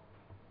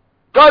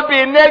 Don't be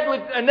a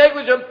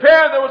negligent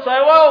parent that will say,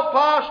 well,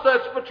 Pastor,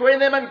 it's between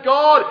them and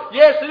God.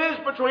 Yes, it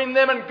is between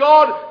them and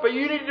God, but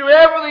you need to do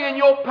everything in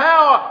your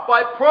power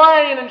by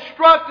praying and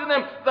instructing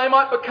them that they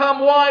might become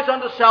wise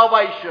unto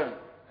salvation.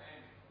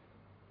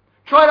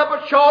 Train up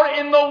a child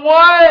in the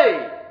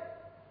way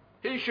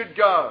he should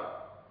go.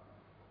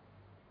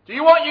 Do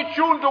you want your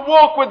children to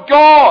walk with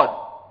God?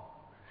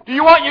 Do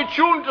you want your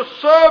children to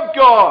serve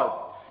God?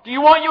 Do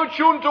you want your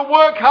children to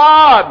work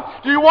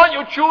hard? Do you want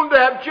your children to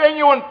have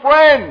genuine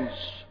friends?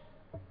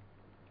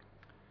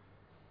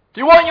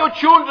 Do you want your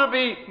children to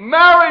be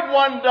married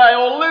one day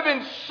or live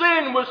in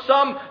sin with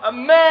a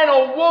man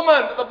or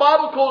woman that the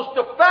Bible calls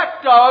de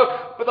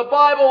facto, but the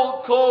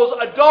Bible calls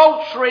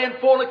adultery and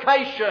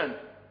fornication?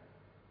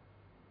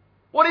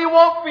 What do you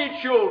want for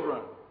your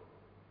children?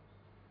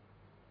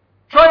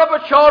 Train up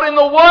a child in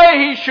the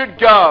way he should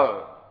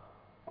go.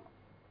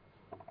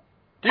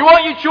 Do you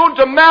want your children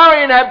to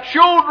marry and have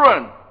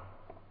children?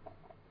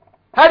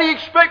 How do you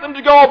expect them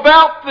to go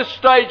about this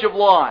stage of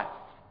life?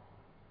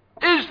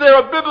 Is there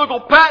a biblical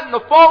pattern to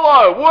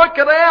follow? Work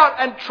it out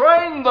and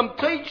train them,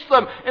 teach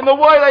them in the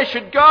way they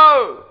should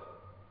go.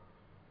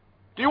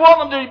 Do you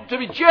want them to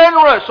be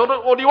generous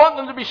or do you want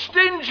them to be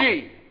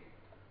stingy?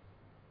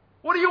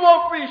 What do you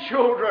want for your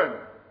children?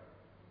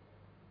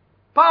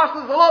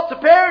 Pastor, there's a lot to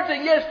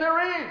parenting. Yes, there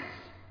is.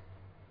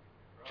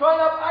 Train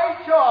up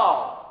a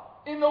child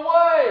in the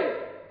way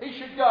he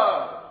should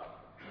go.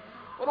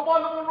 What a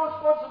wonderful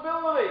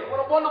responsibility.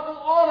 What a wonderful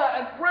honour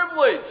and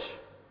privilege.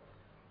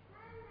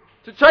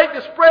 To take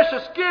this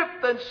precious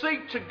gift and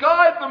seek to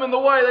guide them in the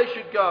way they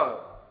should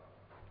go.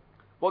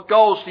 What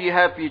goals do you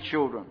have for your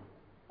children?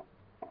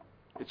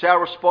 It's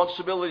our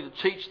responsibility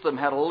to teach them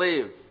how to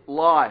live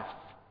life.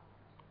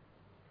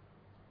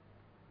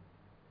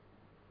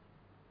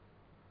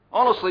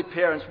 Honestly,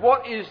 parents,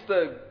 what is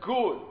the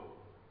good?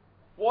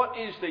 What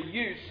is the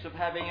use of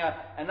having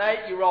an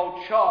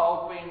 8-year-old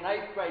child being an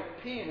 8th grade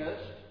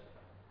pianist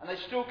and they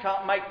still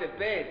can't make their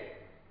bed?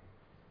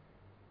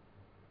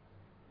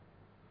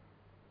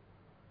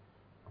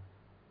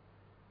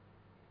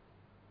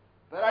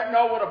 They don't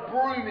know what a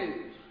broom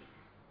is.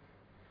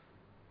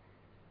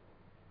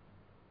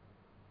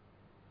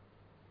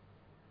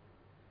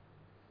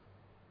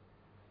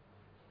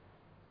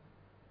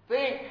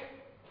 Think.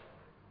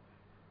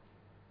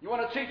 You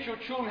want to teach your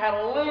children how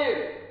to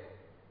live.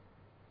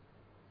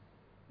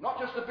 Not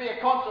just to be a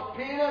concert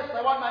pianist.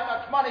 They won't make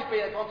much money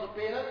being a concert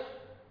pianist.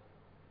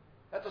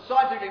 That's a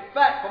scientific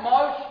fact for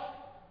most.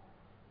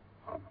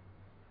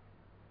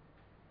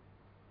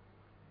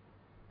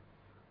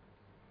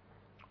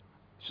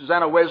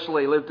 Susanna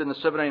Wesley lived in the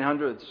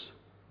 1700s.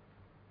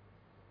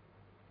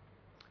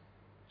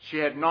 She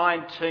had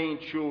 19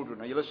 children.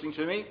 Are you listening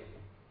to me?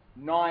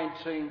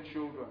 19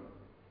 children.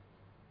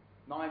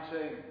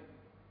 19.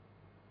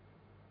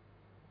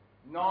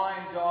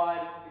 9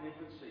 died in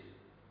infancy.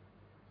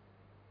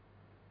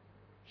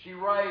 She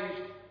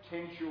raised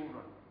 10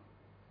 children.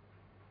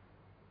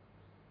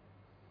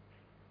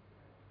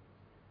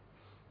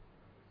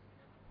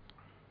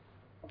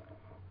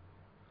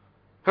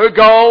 Her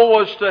goal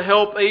was to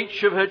help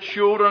each of her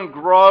children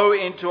grow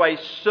into a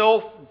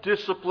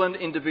self-disciplined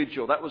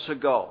individual. That was her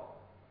goal.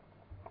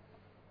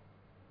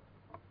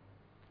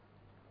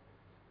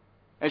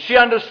 And she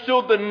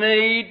understood the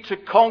need to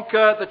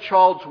conquer the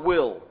child's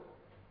will.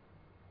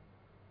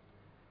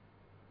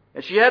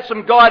 And she had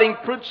some guiding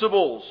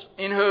principles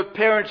in her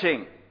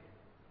parenting.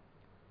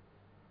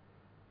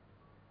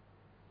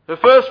 Her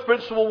first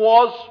principle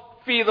was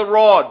fear the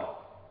rod.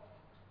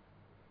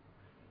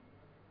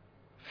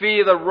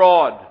 Fear the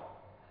rod.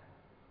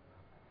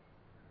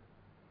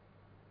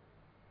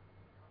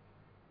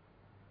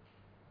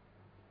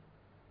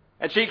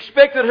 And she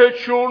expected her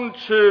children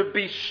to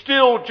be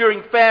still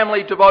during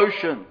family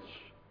devotions,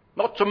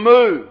 not to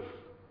move.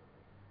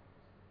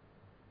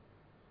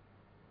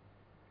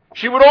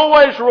 She would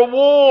always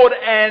reward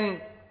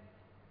and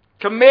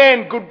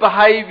commend good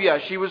behaviour.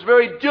 She was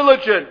very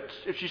diligent.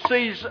 If she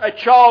sees a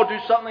child do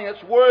something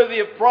that's worthy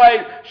of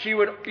praise, she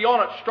would be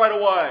on it straight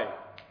away.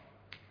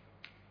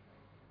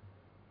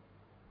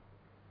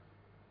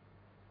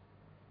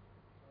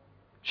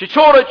 She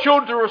taught her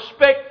children to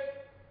respect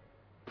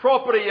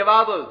property of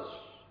others.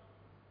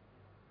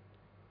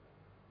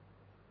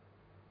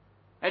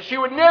 And she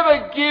would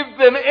never give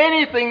them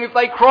anything if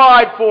they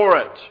cried for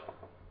it.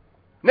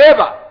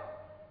 Never.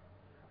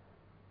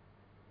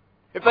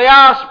 If they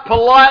asked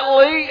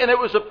politely and it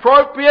was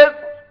appropriate,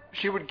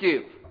 she would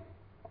give.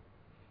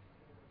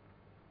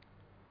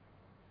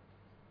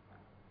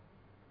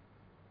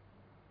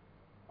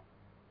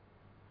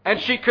 And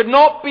she could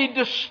not be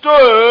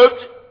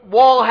disturbed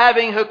while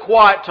having her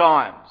quiet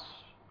times.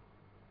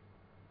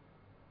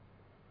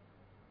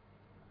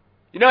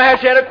 You know how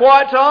she had her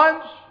quiet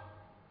times?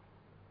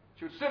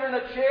 She would sit in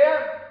a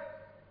chair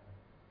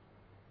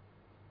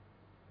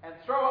and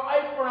throw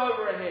an apron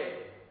over her head.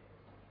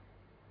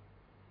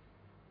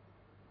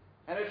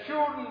 And her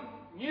children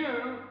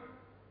knew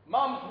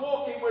Mum's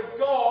walking with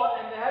God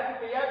and there had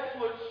to be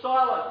absolute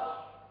silence.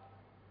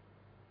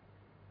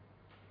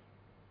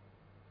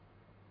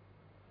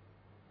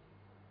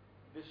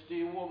 This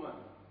dear woman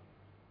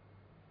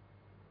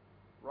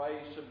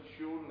raised some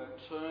children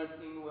that turned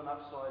England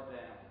upside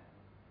down.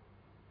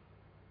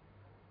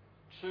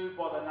 Two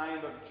by the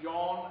name of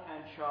John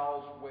and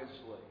Charles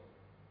Wesley.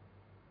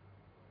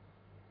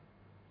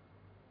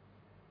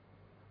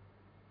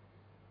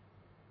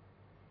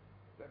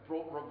 That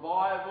brought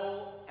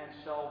revival and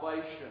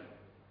salvation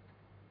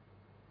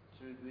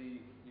to the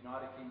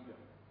United Kingdom,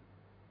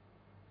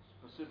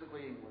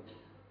 specifically England.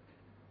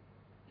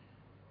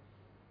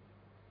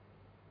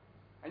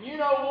 And you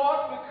know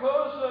what?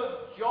 Because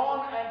of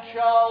John and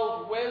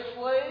Charles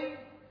Wesley,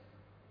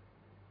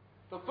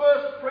 the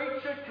first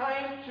preacher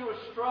came to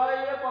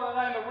Australia by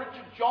the name of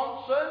Richard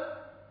Johnson.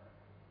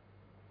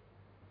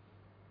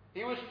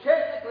 He was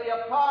technically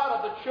a part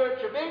of the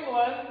Church of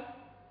England,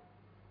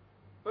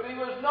 but he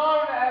was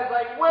known as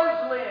a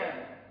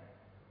Wesleyan.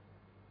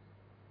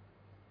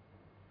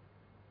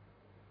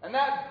 And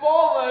that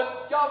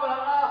bothered Governor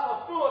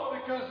Arthur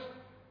Phillip because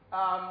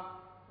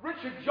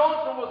Richard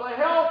Johnson was a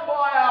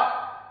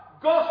hellfire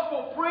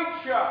gospel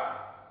preacher.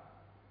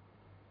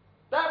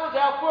 That was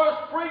our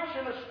first preacher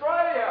in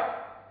Australia.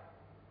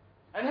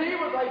 And he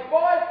was a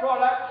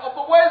byproduct of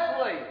the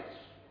Wesleys.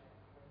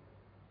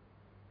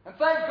 And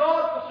thank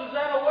God for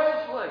Susanna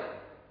Wesley.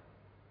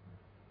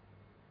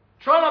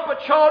 Train up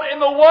a child in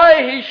the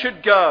way he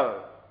should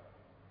go.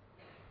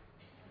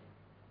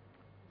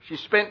 She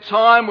spent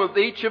time with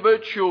each of her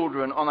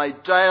children on a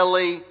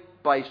daily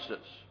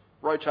basis,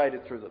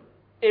 rotated through them,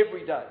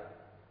 every day.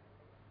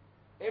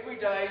 Every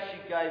day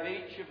she gave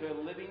each of her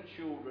living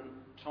children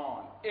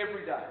time.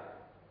 Every day.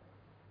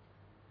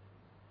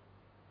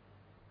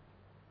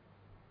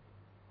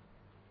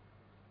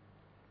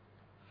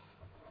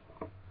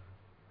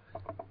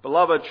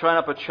 Beloved, train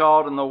up a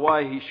child in the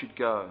way he should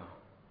go.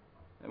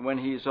 And when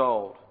he is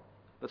old,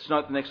 let's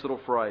note the next little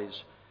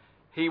phrase,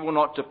 he will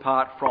not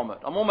depart from it.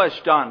 I'm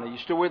almost done. Are you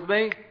still with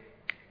me?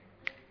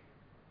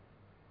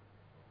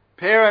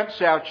 Parents,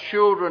 our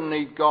children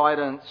need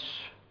guidance.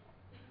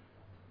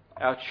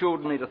 Our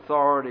children need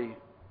authority.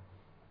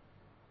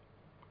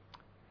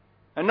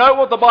 And note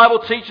what the Bible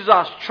teaches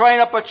us. Train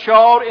up a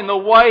child in the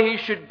way he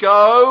should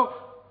go.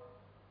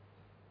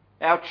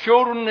 Our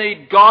children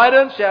need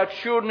guidance. Our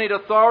children need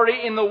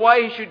authority in the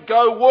way he should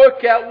go.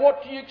 Work out,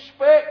 what do you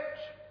expect?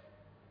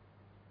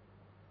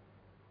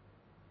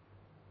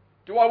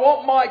 Do I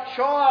want my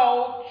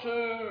child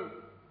to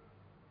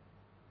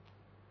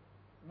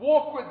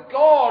walk with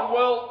God?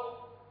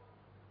 Well,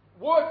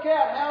 work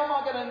out, how am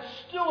I going to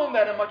instill in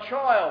that in my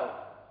child?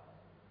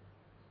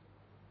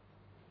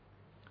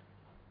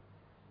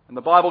 And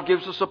the Bible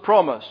gives us a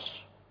promise,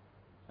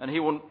 and he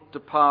will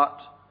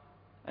depart,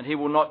 and he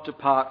will not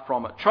depart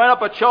from it. Train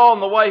up a child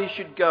in the way he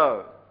should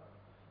go,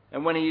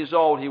 and when he is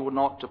old, he will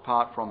not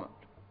depart from it.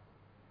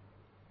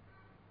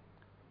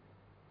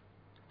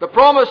 The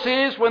promise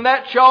is, when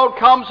that child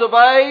comes of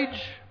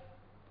age,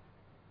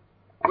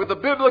 with the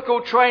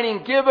biblical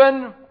training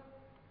given,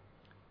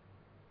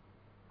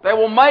 they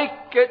will make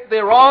it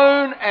their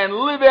own and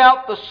live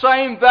out the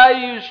same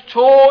values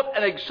taught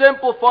and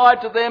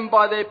exemplified to them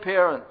by their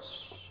parents.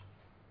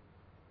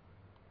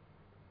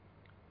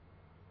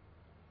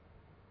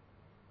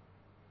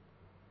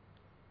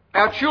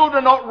 Our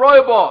children are not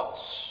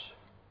robots.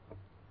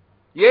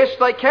 Yes,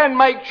 they can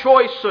make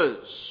choices.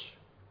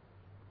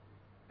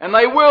 And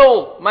they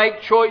will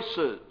make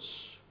choices.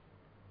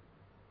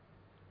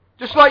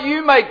 Just like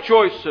you make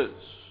choices.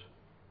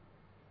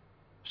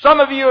 Some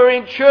of you are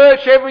in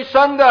church every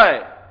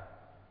Sunday.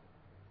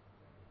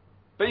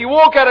 But you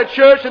walk out of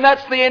church and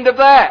that's the end of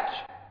that.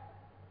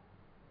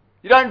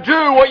 You don't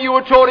do what you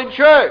were taught in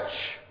church.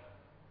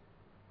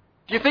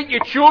 Do you think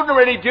your children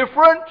are any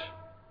different?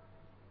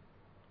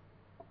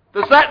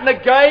 Does that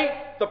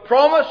negate the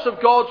promise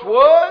of God's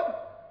Word?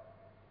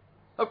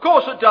 Of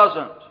course it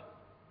doesn't.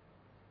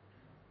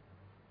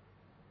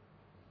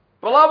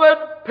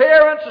 Beloved,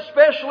 parents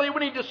especially, we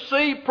need to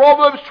see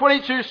Proverbs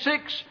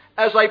 22:6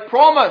 as a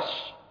promise.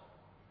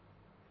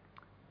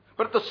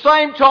 But at the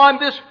same time,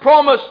 this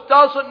promise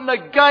doesn't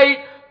negate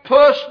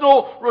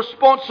personal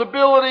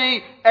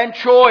responsibility and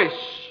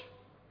choice.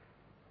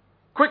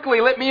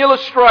 Quickly, let me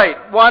illustrate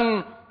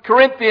 1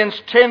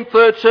 Corinthians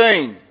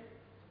 10:13.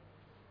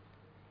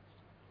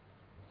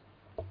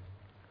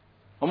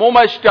 I'm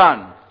almost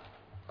done.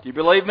 Do you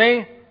believe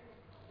me?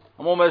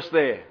 I'm almost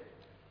there.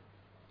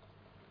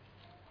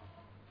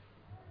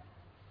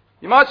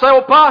 You might say,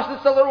 well, Pastor,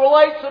 this doesn't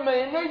relate to me.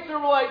 It needs to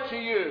relate to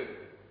you.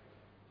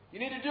 You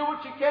need to do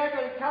what you can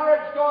to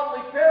encourage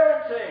godly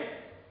parenting,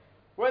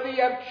 whether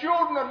you have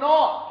children or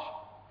not,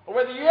 or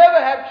whether you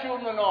ever have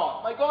children or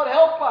not. May God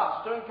help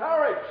us to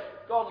encourage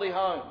godly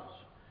homes.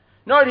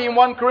 Note here in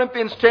 1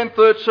 Corinthians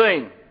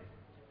 10:13,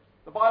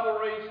 the Bible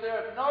reads,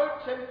 there is no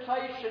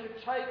temptation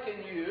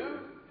taken you,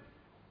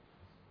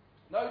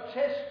 no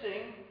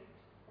testing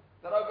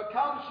that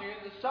overcomes you,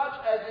 such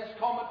as is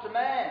common to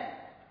man.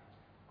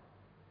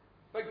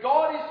 But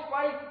God is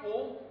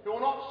faithful, who will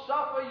not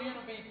suffer you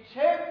to be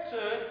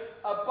tempted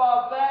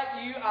above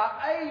that you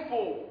are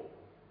able,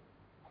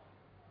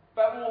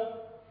 but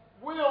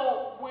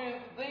will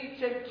with the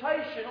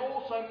temptation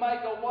also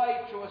make a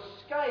way to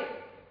escape,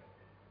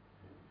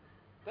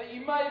 that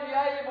you may be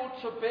able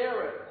to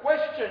bear it.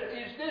 Question,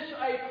 is this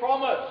a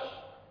promise?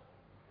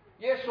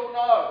 Yes or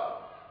no?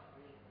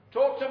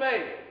 Talk to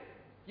me.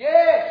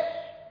 Yes.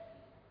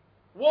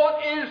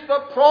 What is the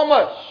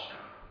promise?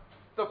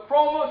 The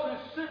promise is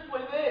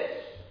simply this,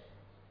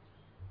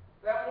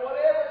 that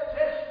whatever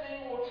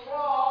testing or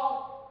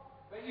trial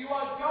that you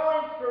are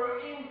going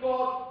through in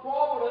God's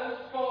providence,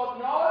 God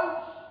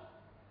knows.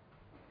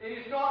 It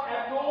is not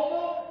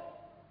abnormal.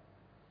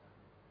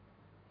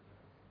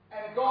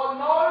 And God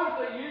knows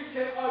that you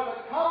can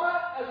overcome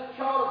it as a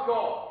child of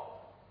God.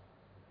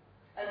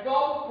 And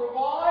God will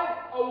provide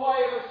a way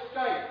of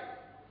escape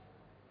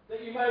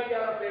that you may be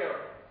able to bear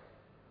it.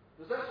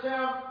 Does that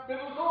sound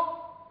biblical?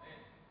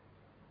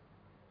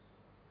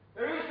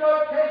 There is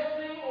no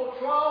testing or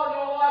trial in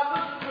your life,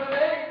 listen to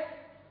me,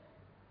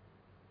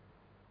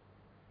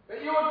 that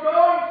you are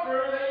going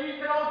through that you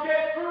cannot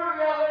get through to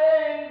the other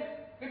end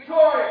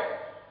victorious.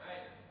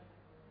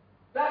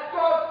 That's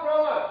God's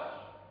promise.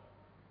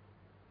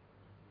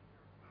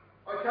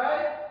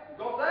 Okay? You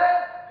got that?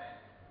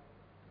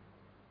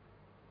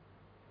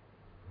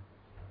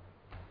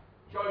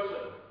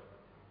 Joseph,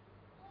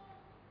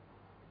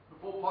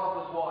 before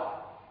Potiphar's wife.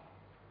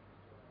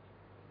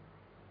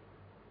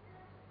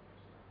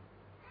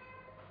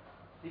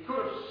 He could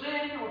have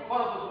sinned with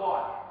Potiphar's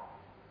wife.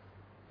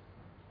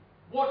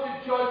 What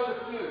did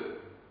Joseph do?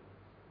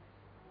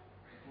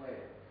 He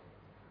fled.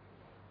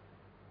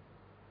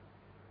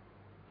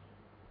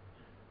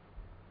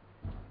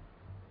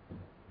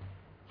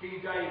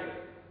 King David.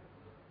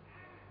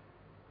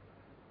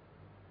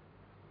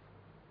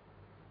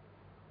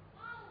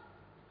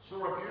 Saw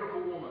a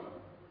beautiful woman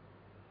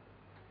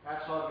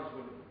outside of his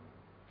window.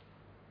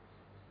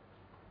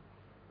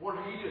 What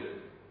did he do?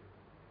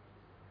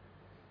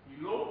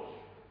 He looked,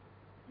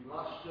 he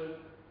lusted,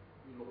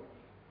 he looked.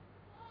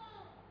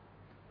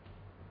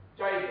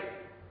 David,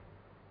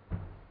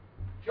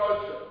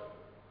 Joseph,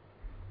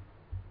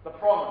 the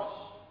promise.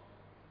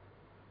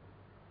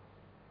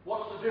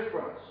 What's the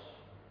difference?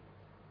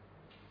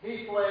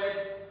 He fled,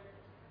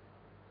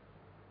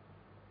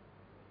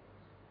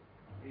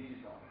 he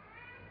did not.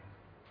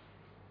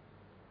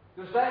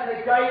 Does that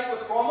negate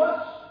the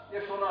promise?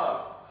 Yes or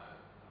no?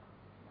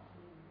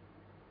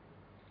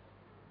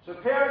 So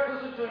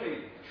parents, listen to me.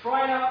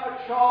 Train up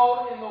a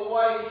child in the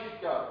way he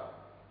should go.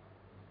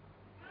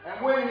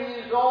 And when he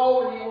is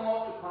old, he will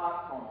not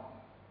depart from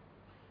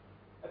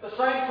it. At the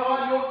same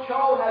time, your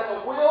child has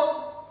a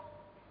will.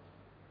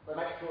 They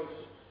make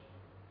choices.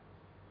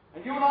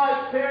 And you and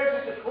I as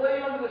parents are to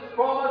cling unto this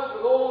promise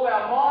with all of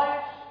our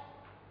might,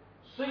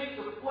 seek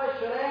to flesh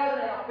it out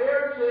in our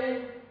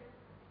parenting,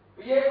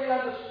 but yet we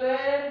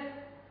understand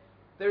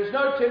there is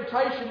no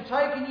temptation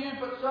taking you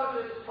but such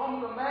as is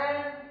common to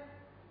man.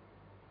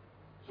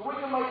 So we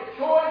can make a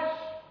choice,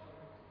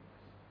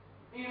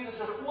 either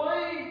to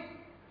flee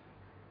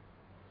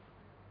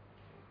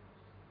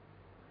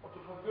or to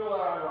fulfill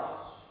our own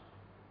lusts.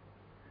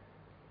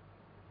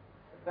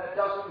 That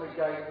doesn't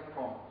negate the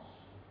promise.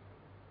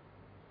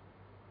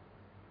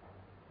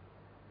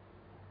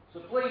 So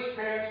please,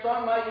 parents,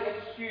 don't make an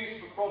excuse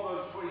for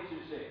Proverbs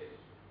 22:6.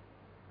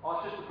 Oh,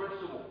 it's just a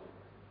principle.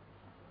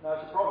 No,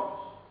 it's a promise.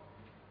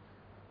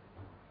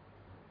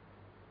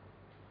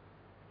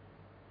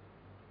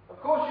 Of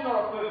course you're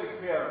not a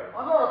perfect parent.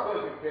 I'm not a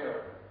perfect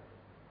parent.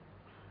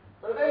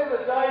 But at the end of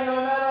the day, no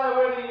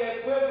matter whether you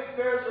have perfect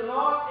parents or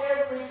not,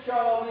 every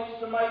child needs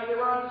to make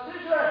their own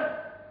decision.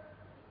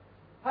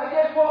 Hey,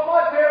 guess what?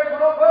 My parents were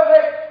not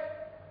perfect.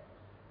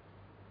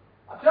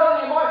 I'm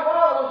telling you, my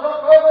father was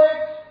not perfect.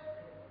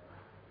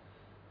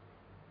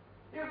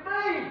 He was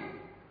mean.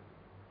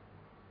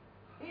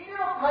 He did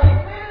not pay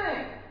me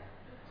anything.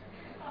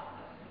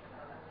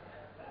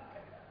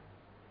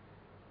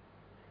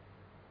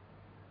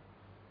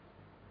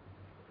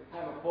 There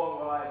came a point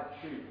where I had to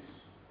choose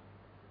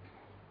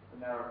the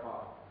narrow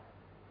path.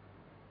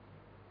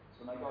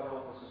 So may God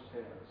help us as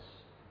parents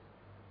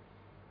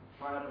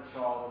to train up a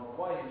child in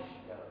the way he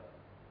should go.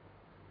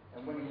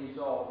 And when he is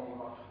old, he will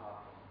not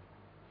depart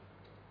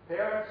from it.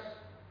 Parents,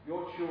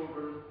 your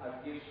children are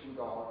gifts from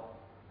God.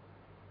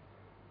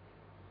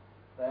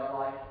 They are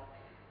like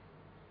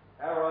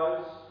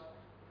arrows.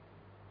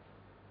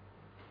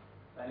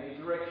 They need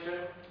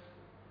direction.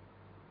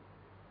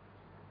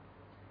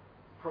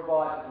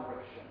 Provide the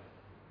direction.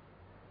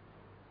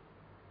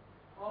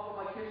 Oh,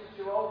 but my kids are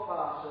too old,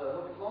 Pastor.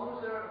 Look, as long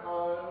as they're at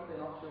home, they're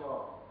not too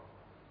old.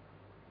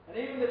 And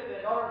even if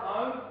they're not at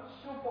home,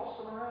 still boss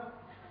them around.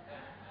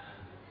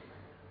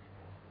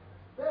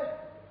 There.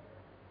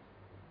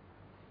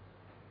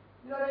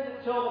 You don't need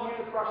to tell them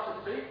when to brush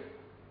their teeth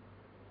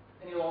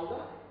any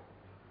longer.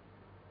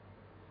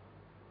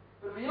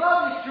 But if you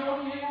love your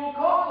children, you will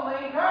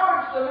constantly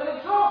encourage them and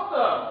exhort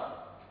them.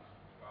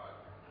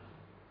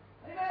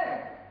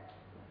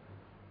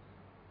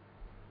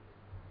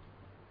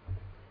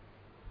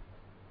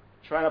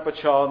 Train up a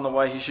child in the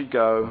way he should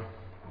go,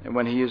 and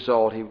when he is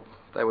old,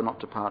 they will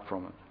not depart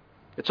from it.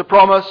 It's a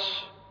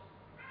promise,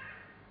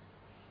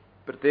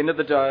 but at the end of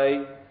the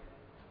day,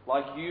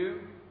 like you,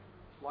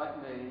 like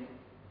me,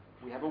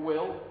 we have a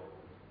will.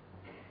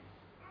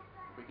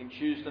 We can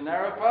choose the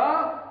narrow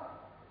path,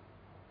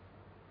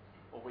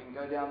 or we can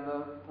go down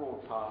the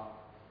broad path.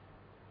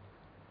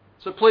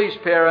 So please,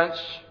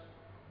 parents,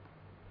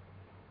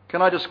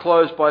 can I just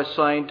close by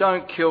saying,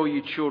 don't kill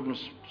your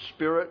children's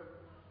spirit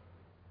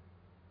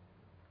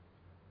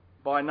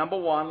by, number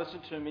one, listen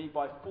to me,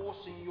 by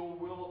forcing your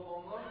will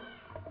upon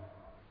them.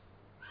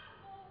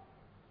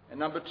 And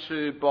number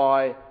two,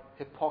 by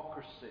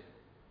hypocrisy.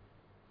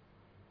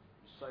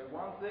 You say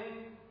one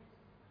thing,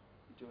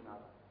 you do another.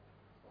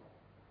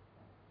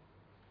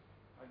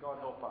 May God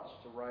help us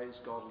to raise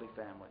godly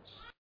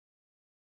families.